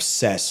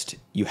obsessed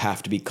you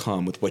have to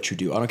become with what you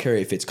do. I don't care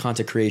if it's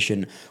content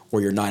creation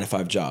or your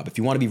 9-to-5 job. If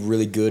you want to be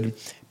really good,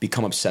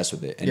 become obsessed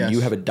with it. And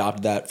you have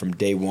adopted that from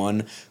day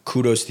one.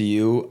 Kudos to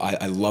you.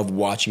 I love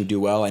watching you do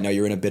well. I know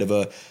you're in a bit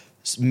of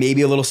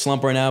maybe a little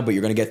slump right now, but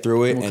you're going to get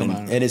through it.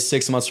 And it's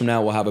 6 months from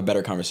now, we'll have a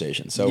better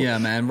conversation. So yeah,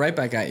 man, right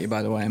back at you,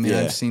 by the way. I mean,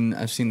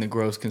 I've seen the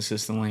growth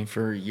consistently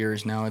for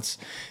years now. It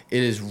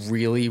is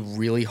really,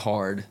 really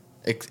hard,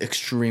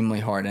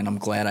 extremely hard. And I'm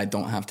glad I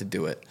don't have to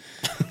do it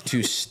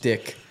to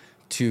stick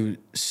to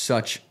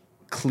such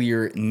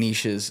clear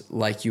niches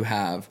like you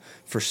have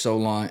for so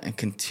long and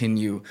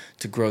continue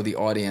to grow the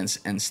audience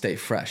and stay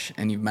fresh.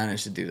 And you've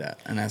managed to do that.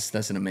 And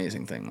that's an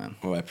amazing thing, man.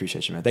 Well, I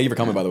appreciate you, man. Thank you for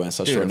coming, by the way, on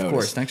such short notice. Of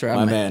course. Thanks for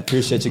having me. Man.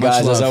 Appreciate you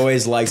guys. As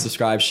always, like,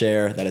 subscribe,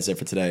 share. That is it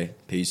for today.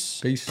 Peace.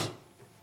 Peace.